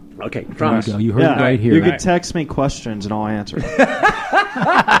tomorrow. Okay, There promise. you go. You heard Yeah, it right here. you could text me questions and I'll answer.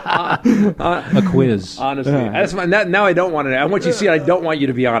 A quiz. Honestly, Yeah. that's my, now I don't want to. I want you to see it. I don't want you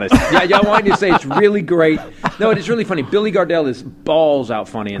to be honest. Yeah, I want you to say it's really great. No, it's really funny. Billy Gardell is balls out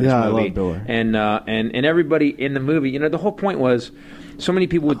funny in this Yeah, I movie. love Billy. And everybody in the movie. The whole point was so many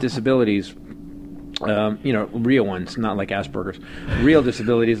people with disabilities. Real ones, not like Asperger's. Real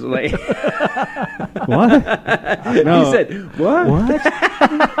disabilities. Like What? No. he said, what? What?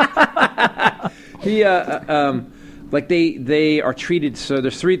 He like they are treated. So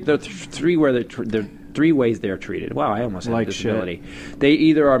there's three where they're 3 ways they are treated. Wow, I almost had Like a disability. They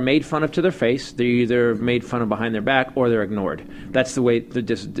either are made fun of to their face, they're either made fun of behind their back, or they're ignored. That's the way the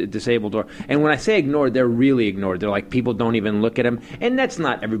disabled are. And when I say ignored, they're really ignored. They're like people don't even look at them, and that's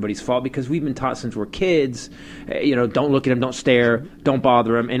not everybody's fault because we've been taught since we're kids. Don't look at them, don't stare, don't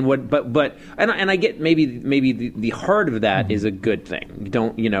bother them. And I get maybe the heart of that is a good thing.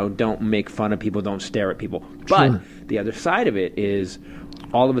 Don't make fun of people, don't stare at people. But the other side of it is,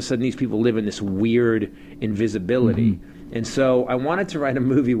 all of a sudden these people live in this weird invisibility. And so I wanted to write a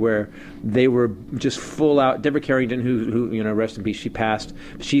movie where they were just full out. Deborah Carrington, who rest in peace, she passed.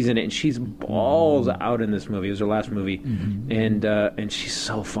 She's in it, and she's balls out in this movie. It was her last movie, and she's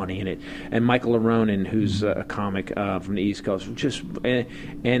so funny in it. And Michael Aronin, who's a comic from the East Coast,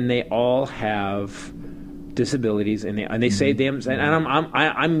 and they all have disabilities, and they say them, and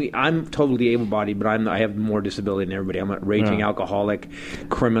I'm totally able-bodied, but I have more disability than everybody. I'm a raging alcoholic,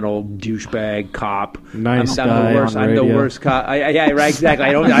 criminal, douchebag, cop. Nice I'm guy the worst. on I'm the radio. worst cop. Yeah, right,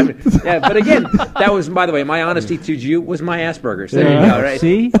 exactly. But again, that was, by the way, my honesty to you was my Asperger's. There you go. Right?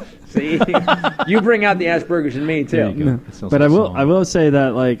 See? See, you bring out the Asperger's in me There you too. go. That sounds But like I a song. will say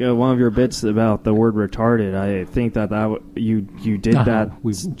that like one of your bits about the word retarded, I think that you did that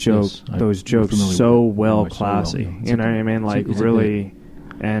joke, yes, those I'm jokes familiar so with it. well, Oh, so well, classy. yeah. It's You know a- what I mean? Like it's a really.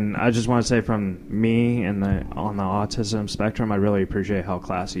 And I just want to say, from me and on the autism spectrum, I really appreciate how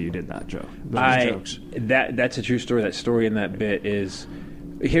classy you did that joke. Those jokes. That's a true story. That story in that bit is.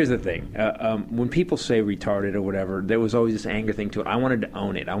 Here's the thing: when people say retarded or whatever, there was always this anger thing to it. I wanted to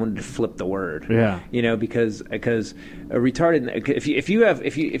own it. I wanted to flip the word. Yeah. Because retarded.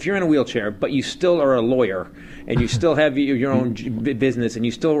 If you're in a wheelchair, but you still are a lawyer and you still have your own business and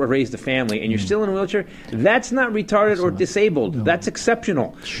you still raised a family and you're still in a wheelchair, that's not retarded or disabled. No. That's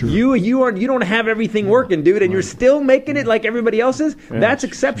exceptional. Sure. You don't have everything working, dude, and you're still making it like everybody else is. Yeah. That's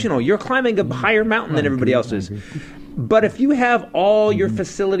exceptional. You're climbing a higher mountain than everybody else is. But if you have all your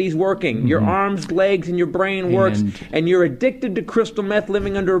facilities working, your arms, legs, and your brain works, and you're addicted to crystal meth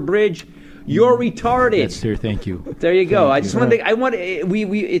living under a bridge, You're retarded. That's there. Thank you. There you go. Thank I you. just want to. I want.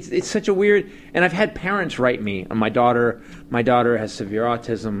 It's such a weird. And I've had parents write me. My daughter has severe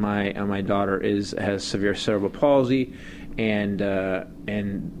autism. My daughter has severe cerebral palsy, and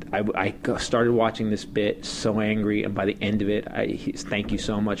I started watching this bit so angry, and by the end of it, thank you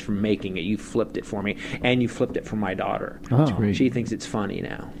so much for making it. You flipped it for me, and you flipped it for my daughter. That's great. She thinks it's funny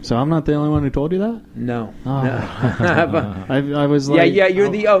now. So I'm not the only one who told you that? No. Oh. No. I was like... Yeah,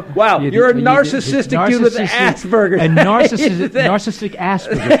 you're you're a narcissistic dude with Asperger's. A narcissistic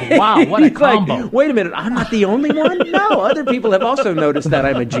Asperger's. Wow, what a He's like, combo. wait a minute, I'm not the only one? No, other people have also noticed that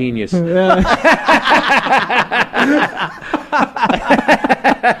I'm a genius.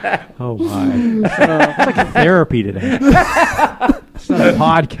 Oh, my. It's like a therapy today. It's not a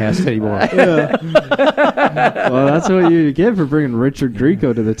podcast anymore. Well, that's what you get for bringing Richard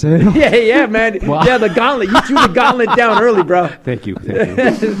Grieco to the table. Yeah, man. Wow. Yeah, the gauntlet. You threw the gauntlet down early, bro. Thank you.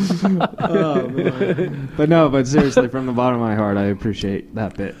 Oh, man. But seriously, from the bottom of my heart, I appreciate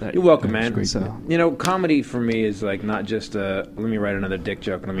that bit. You're welcome, man. Great. So, Comedy for me is like not just let me write another dick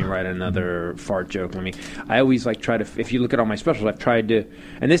joke, let me write another fart joke. I always like try to, if you look at all my specials, I've tried to,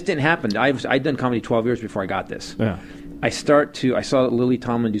 and this didn't happen. I'd done comedy 12 years before I got this. yeah. I saw Lily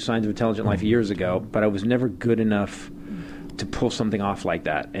Tomlin do Signs of Intelligent Life years ago, but I was never good enough to pull something off like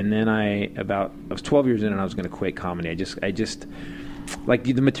that. And then I was 12 years in and I was going to quit comedy. I just like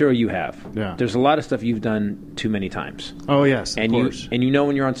the material you have. Yeah. There's a lot of stuff you've done too many times. Oh, yes, of And course. when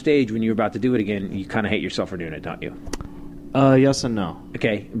you're on stage, when you're about to do it again, you kind of hate yourself for doing it, don't you? Yes and no.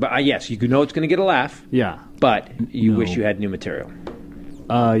 Okay, but yes, you know it's going to get a laugh, Yeah. but you No. wish you had new material.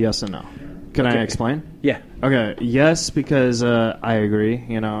 Yes and no. Can I explain? Yeah. Okay, yes, because I agree.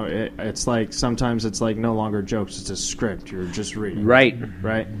 It's like sometimes it's like no longer jokes; it's a script. You're just reading. Right.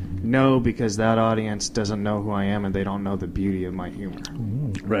 Right. No, because that audience doesn't know who I am and they don't know the beauty of my humor.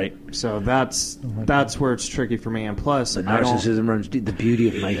 Right. So that's where it's tricky for me. And plus, The I don't. narcissism runs deep. The beauty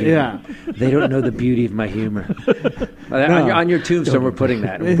of my humor. Yeah. They don't know the beauty of my humor. On your tombstone, we're putting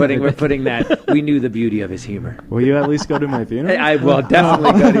that. We're putting that. We knew the beauty of his humor. Will you at least go to my funeral? I will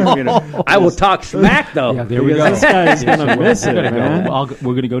definitely go to your funeral. I will talk smack, though. Yeah, there we go. Because this guy's gonna miss it, man. We're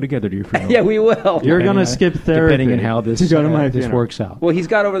going to go together to your funeral. Yeah, we will. You're gonna skip therapy. Depending on how this to go to my this funeral. works out. Well, he's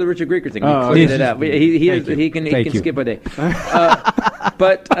got over the Richard Grieco thing. We Oh, cleared okay. it up. He can Thank you. skip a day.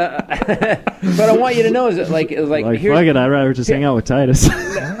 But I want you to know is that like Like, here's, fuck it, I'd rather just hang out with Titus.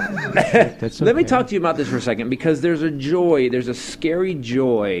 That's Let me okay. talk to you about this for a second because there's a scary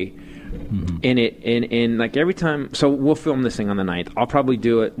joy in it. In like every time, so we'll film this thing on the 9th. I'll probably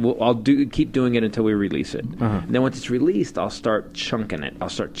do it. Keep doing it until we release it. And then once it's released, I'll start chunking it. I'll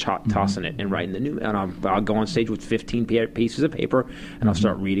start tossing it and writing the new. And I'll go on stage with 15 pieces of paper and I'll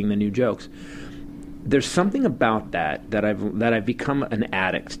start reading the new jokes. There's something about that I've become an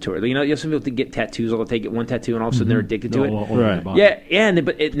addict to it. You know some people get tattoos. They get one tattoo and all of a sudden they're addicted to it. Right. But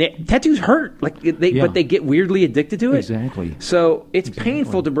tattoos hurt. But they get weirdly addicted to it. Exactly. So it's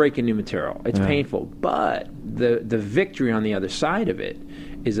painful to break in new material. It's painful, but the victory on the other side of it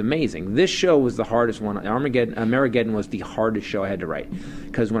is amazing. This show was the hardest one. Armageddon was the hardest show I had to write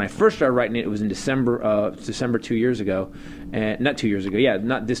because when I first started writing it, it was in December 2 years ago, and not 2 years ago. Yeah,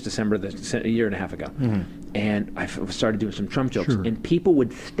 not this December, a year and a half ago. And I started doing some Trump jokes, and people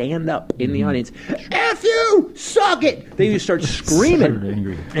would stand up in the audience, "F you, suck it!" They would start screaming,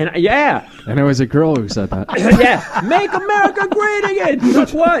 Angry. and And it was a girl who said that. yeah, make America great again.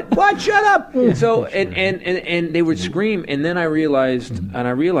 What? Shut up. So and they would scream, and then I realized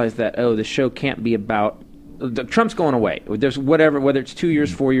that the show can't be about Trump's going away. There's whether it's 2 years,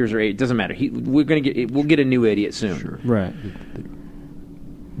 4 years, or 8, it doesn't matter. We'll get a new idiot soon. Sure. Right.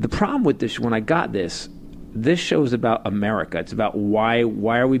 The problem with this, when I got this show is about America. It's about why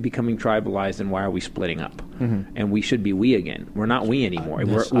are we becoming tribalized and why are we splitting up? And we should be we again. We're not we anymore.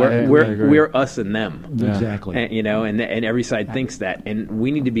 Yes, I agree. We're us and them. Yeah. Exactly. And every side thinks that, and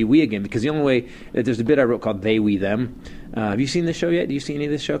we need to be we again because the only way there's a bit I wrote called They We Them. Have you seen this show yet? Do you see any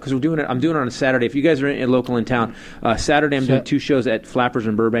of this show? Because I'm doing it on a Saturday. If you guys are local in town, Saturday I'm doing 2 shows at Flappers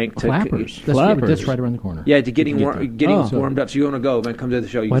in Burbank. Flappers. Flappers. That's right around the corner. Yeah, to getting You can get warmed up. So you want to go, man? Come to the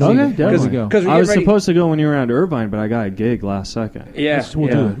show. You Why can don't see you? it. Definitely go. Because I was supposed to go when you were around Irvine, but I got a gig last second. Yeah,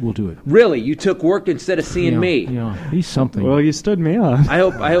 We'll do it. Really, you took work instead of seeing me. Yeah, he's something. Well, you stood me up. I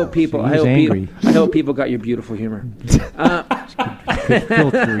hope people. He was angry. I hope people got your beautiful humor.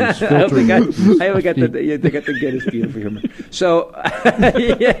 Filters. I hope they got the Guinness beautiful humor. So,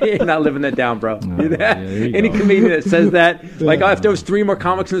 you're not living that down, bro. Any comedian that says that, like, if there was 3 more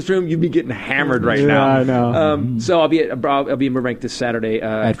comics in this room, you'd be getting hammered right now. I know. So I'll be in Burbank this Saturday.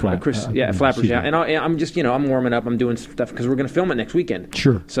 At Flappers, yeah. And I'm just, I'm warming up. I'm doing stuff because we're going to film it next weekend.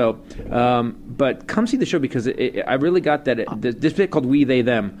 Sure. So, but come see the show because I really got that. This bit called We, They,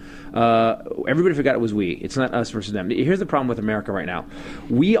 Them. Everybody forgot it was we. It's not us versus them. Here's the problem with America right now.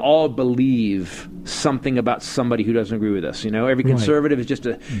 We all believe something about somebody who doesn't agree with us. Every conservative is just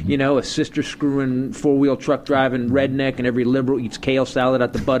a sister screwing 4-wheel truck driving redneck, and every liberal eats kale salad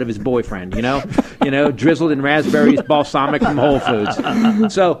out the butt of his boyfriend. Drizzled in raspberries, balsamic from Whole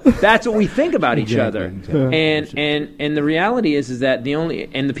Foods. So that's what we think about each other. And the reality is that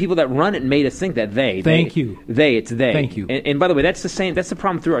the people that run it made us think that they. Thank you. It's they. Thank you. And by the way, that's the same. That's the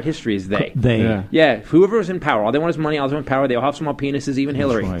problem throughout history is they. They. Yeah. Whoever was in power, all they want is money. All they want is power. They all have small penises. Even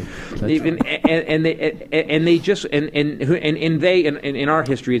Hillary. That's And they in our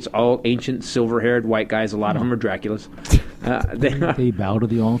history, it's all ancient silver-haired white guys. A lot of them are Draculas. They bow to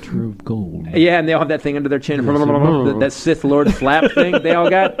the altar of gold. Yeah, and they all have that thing under their chin. That Sith Lord flap thing they all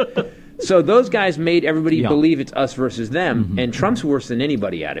got. So those guys made everybody believe it's us versus them, and Trump's worse than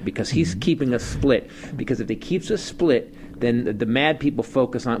anybody at it because he's keeping us split. Because if he keeps us split, then the mad people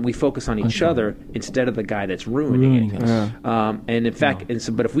focus on each other instead of the guy that's ruining it. us. And in fact,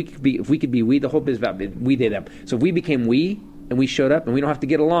 but if we could be we, the whole business about we, they, them. So if we became we and we showed up, and we don't have to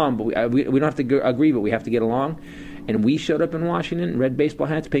get along, but we don't have to agree, but we have to get along. And we showed up in Washington, red baseball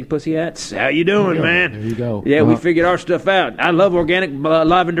hats, pink pussy hats. How you doing, man? There you go. Yeah, we figured our stuff out. I love organic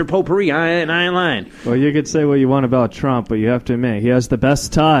lavender potpourri. I ain't lying. Well, you could say what you want about Trump, but you have to admit he has the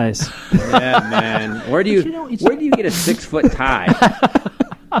best ties. Yeah, man. Where do you get a 6-foot tie?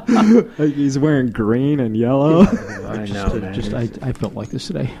 Like he's wearing green and yellow. I know, man. I felt like this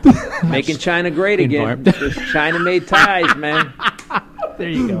today. Making China great again. China-made ties, man. There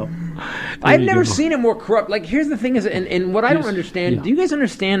you go. I've never seen it more corrupt. Like, here's the thing is, and what I don't understand, do you guys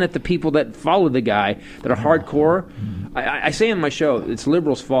understand that the people that follow the guy, that are hardcore, I say in my show, it's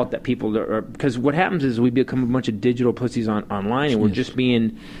liberals' fault that people are, because what happens is we become a bunch of digital pussies online, and we're just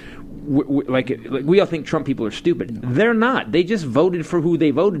being, like we all think Trump people are stupid. They're not. They just voted for who they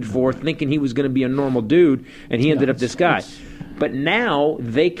voted for, thinking he was going to be a normal dude, and he ended up this guy. But now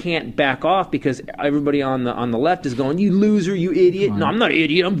they can't back off because everybody on the left is going, "You loser, you idiot!" No, I'm not an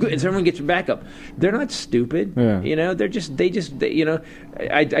idiot. I'm good. And so everyone gets your back up. They're not stupid. Yeah. They're just.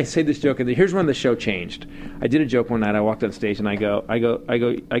 I say this joke, and here's when the show changed. I did a joke one night. I walked on stage and I go.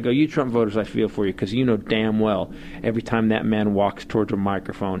 You Trump voters, I feel for you because you know damn well every time that man walks towards a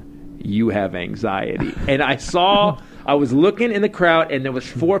microphone, you have anxiety. And I was looking in the crowd, and there was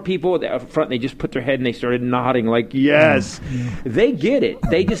 4 people up front. They just put their head and they started nodding like, yes. They get it.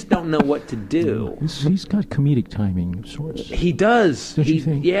 They just don't know what to do. He's got comedic timing of sorts. He does. Don't you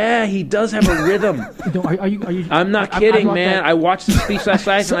think? Yeah, he does have a rhythm. Are you, I'm not kidding, man. I watched the speech last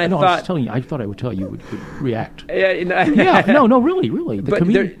night, and I thought I would tell you would react. Really.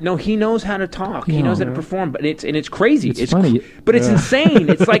 He knows how to talk. He knows how to perform, but it's crazy. It's funny. But it's insane.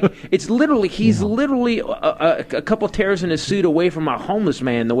 It's like he's literally a couple tears in his suit away from a homeless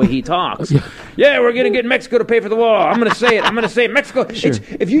man the way he talks. Yeah, we're going to get Mexico to pay for the wall. I'm going to say it. Mexico. Sure.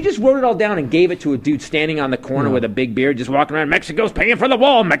 If you just wrote it all down and gave it to a dude standing on the corner with a big beard just walking around, Mexico's paying for the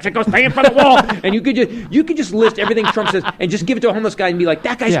wall. Mexico's paying for the wall. And you could just list everything Trump says and just give it to a homeless guy and be like,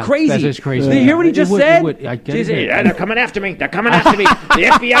 that guy's crazy. That is crazy. Did you hear what he just said? They're coming after me. They're coming after me. The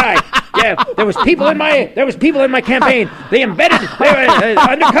FBI. Yeah, there was people in my campaign. They embedded. They were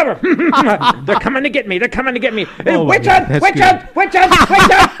undercover. They're coming to get me. Witch hunt.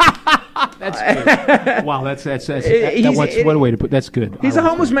 That's good. Wow, that's one way to put. That's good. He's a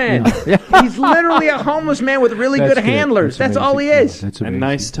homeless man. Yeah. He's literally a homeless man with really good handlers. That's all he is. That's and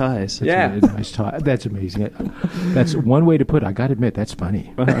nice ties. Nice ties. That's amazing. That's one way to put it. I got to admit, that's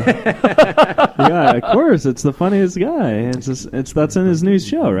funny. Yeah, of course, it's the funniest guy. That's in his new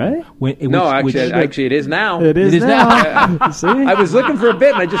show, right? Actually, it is now. It is now. See? I was looking for a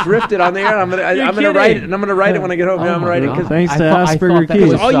bit, and I just riffed it on the air. I'm gonna write it, and I'm gonna write it when I get home. I'm gonna write it. Thanks to Asperger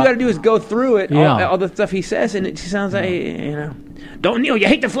Keys. All you got to do is go through it, all the stuff he says, and it sounds like, don't kneel. You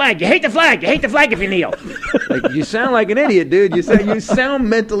hate the flag. You hate the flag. You hate the flag if you kneel. Like, you sound like an idiot, dude. You sound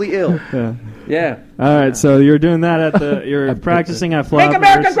mentally ill. Yeah. All right, so you're doing that you're practicing at Flappers. Make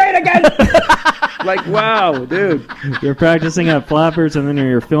America great again. Like, wow, dude. You're practicing at Flappers, and then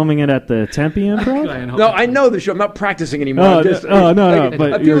you're filming it at the Tempe Improv? No, I know the show. I'm not practicing anymore. No.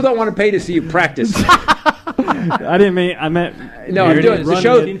 But people don't want to pay to see you practice. I didn't mean. I meant. No, I'm doing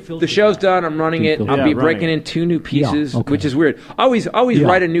running the show's done. I'm running it. I'll be breaking in 2 new pieces, which is weird. Always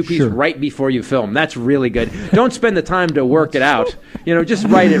write a new piece right before you film. That's really good. Don't spend the time to work it out. Just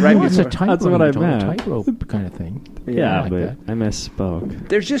write it right before. It's a type That's what I meant. tightrope kind of thing. Yeah, like but that. I misspoke.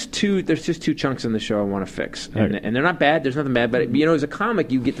 There's just two chunks in the show I want to fix, and they're not bad. There's nothing bad, but as a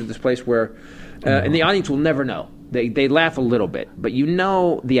comic, you get to this place where, and the audience will never know. They laugh a little bit, but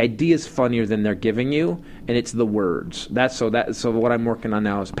the idea is funnier than they're giving you, and it's the words. So what I'm working on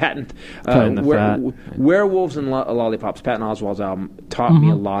now is patent. Werewolves and Lollipops, Patton Oswalt's album, taught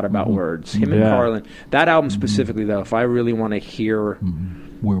me a lot about words. Him and Carlin. That album specifically, though, if I really want to hear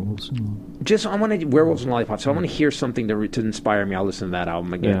Werewolves. I want to Werewolves and Lollipops. So I want to hear something to inspire me. I'll listen to that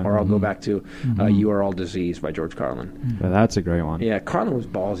album again, or I'll go back to "You Are All Disease" by George Carlin. Yeah, that's a great one. Yeah, Carlin was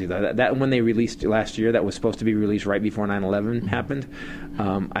ballsy though. That when they released last year, that was supposed to be released right before 9/11 happened.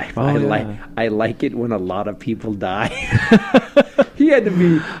 I like it when a lot of people die. He had to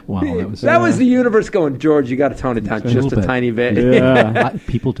be. Wow, that was the universe going, George. You got to tone it down just a tiny bit. Yeah.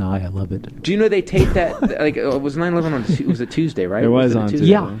 People die. I love it. Do you know they taped that? Like it was 9/11 on it was a Tuesday, right? It was on Tuesday.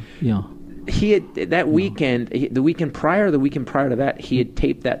 Yeah. He had the weekend prior to that, he had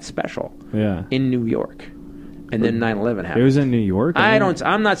taped that special. In New York. And then 9/11 happened. It was in New York?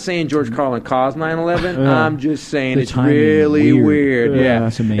 I'm not saying George Carlin caused 9/11. I'm just saying it's really weird. Yeah.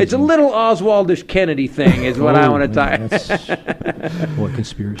 It's amazing. It's a little Oswaldish Kennedy thing is what I want to talk. What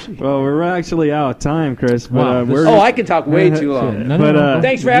conspiracy. Well, we're actually out of time, Chris. But, I can talk way too long. No.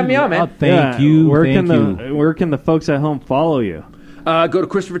 Thanks for having me on, man. Thank you. Where can the folks at home follow you? Go to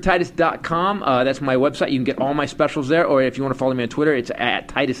ChristopherTitus.com. That's my website. You can get all my specials there. Or if you want to follow me on Twitter, it's at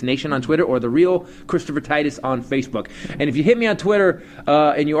Titus Nation on Twitter or The Real Christopher Titus on Facebook. And if you hit me on Twitter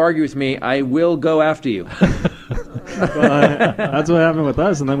and you argue with me, I will go after you. That's what happened with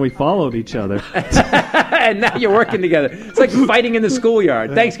us, and then we followed each other. And now you're working together. It's like fighting in the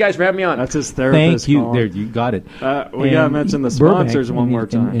schoolyard. Thanks, guys, for having me on. That's his therapist. Thank you. Call. There, you got it. We got to mention the sponsors Burbank, one more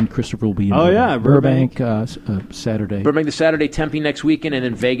time. And Christopher will be in Burbank. Saturday. Burbank this Saturday, Tempe next weekend, and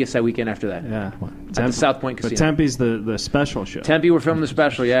then Vegas that weekend after that. Yeah. At the South Point Casino. But Tempe's the special show. Tempe, we're filming the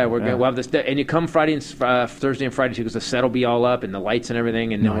special, we'll have this. And you come Friday and Thursday and Friday, too, because the set will be all up and the lights and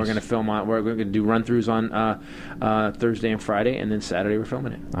everything, and then we're going to film on, we're going to do run-throughs on Thursday and Friday, and then Saturday we're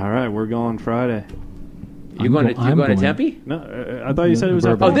filming it. All right, we're going Friday. You're going to Tempe? No, I thought you said it was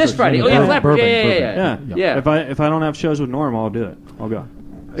at Burbank. Oh, this Friday. Oh, yeah, Flatbush. Yeah. If I don't have shows with Norm, I'll do it. I'll go.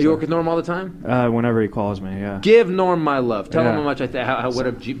 You work with Norm all the time? Whenever he calls me, yeah. Give Norm my love. Tell him how much what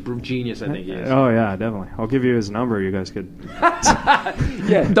a genius I think he is. Oh, yeah, definitely. I'll give you his number. You guys could...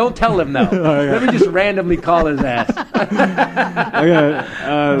 Yeah, don't tell him, though. Let me just randomly call his ass.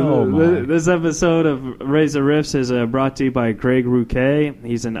 This episode of Raise the Riffs is brought to you by Greg Rouquet.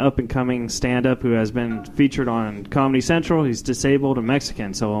 He's an up-and-coming stand-up who has been featured on Comedy Central. He's disabled and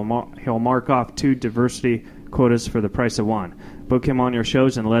Mexican, so he'll mark off 2 diversity quotas for the price of 1. Book him on your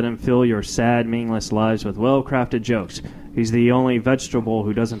shows and let him fill your sad, meaningless lives with well-crafted jokes. He's the only vegetable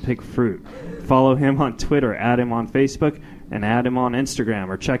who doesn't pick fruit. Follow him on Twitter, add him on Facebook, and add him on Instagram,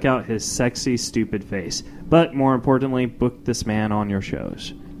 or check out his sexy, stupid face. But more importantly, book this man on your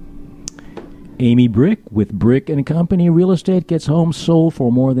shows. Amy Brick with Brick & Company Real Estate gets homes sold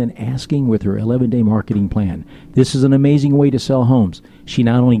for more than asking with her 11-day marketing plan. This is an amazing way to sell homes. She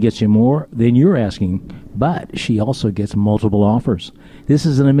not only gets you more than you're asking, but she also gets multiple offers. This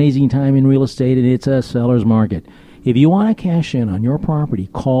is an amazing time in real estate, and it's a seller's market. If you want to cash in on your property,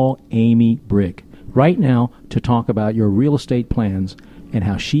 call Amy Brick right now to talk about your real estate plans and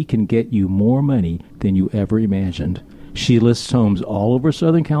how she can get you more money than you ever imagined. She lists homes all over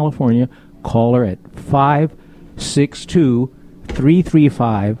Southern California. Call her at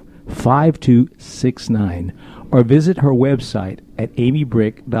 562-335-5269 or visit her website at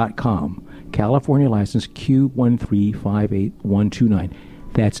amybrick.com. California license Q1358129.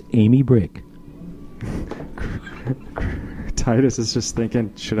 That's Amy Brick. Titus is just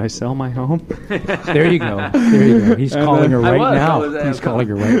thinking, should I sell my home? There you go. He's calling her right now. He's calling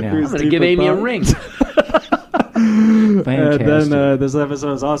her right now. I'm going to give Amy a ring. And then this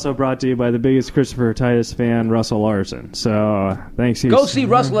episode is also brought to you by the biggest Christopher Titus fan, Russell Larson. So thanks. Go see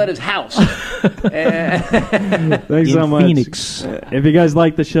Russell at his house. Thanks so much. Phoenix. If you guys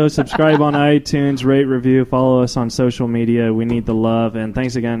like the show, subscribe on iTunes, rate, review, follow us on social media. We need the love. And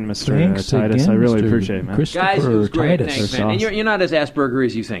thanks again, Mr. Titus. I really appreciate it, man. Guys, it was great. Titus. Thanks, man. And you're not as Asperger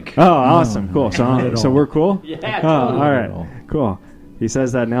as you think. Oh, awesome. Cool. So we're cool? Yeah, totally. All right. Cool. He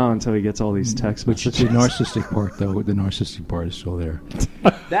says that now until he gets all these text messages. The narcissistic part, though, the narcissistic part is still there.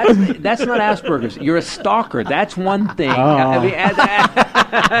 That's not Asperger's. You're a stalker. That's one thing. Oh.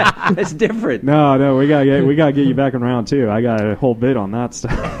 That's different. No, we gotta get you back in round 2. I got a whole bit on that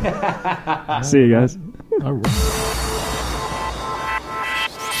stuff. See you guys. All right.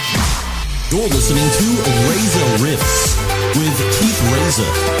 You're listening to Reza Riffs with Keith Reza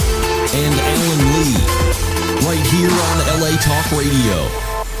and Alan Lee, right here on LA Talk Radio.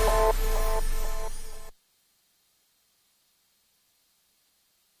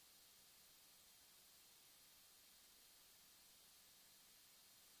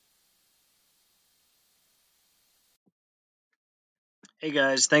 Hey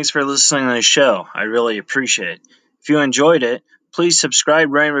guys, thanks for listening to the show. I really appreciate it. If you enjoyed it, please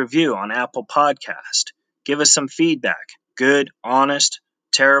subscribe, rate, and review on Apple Podcast. Give us some feedback. Good, honest,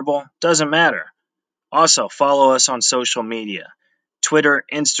 terrible, doesn't matter. Also, follow us on social media. Twitter,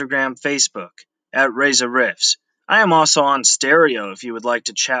 Instagram, Facebook, at Reza Riffs. I am also on Stereo if you would like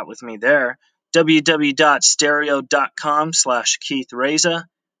to chat with me there. www.stereo.com/Keith Reza.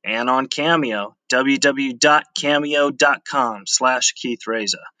 And on Cameo, www.cameo.com/Keith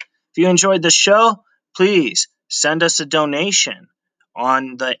Reza. If you enjoyed the show, please send us a donation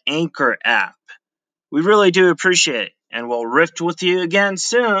on the Anchor app. We really do appreciate it, and we'll riff with you again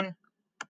soon.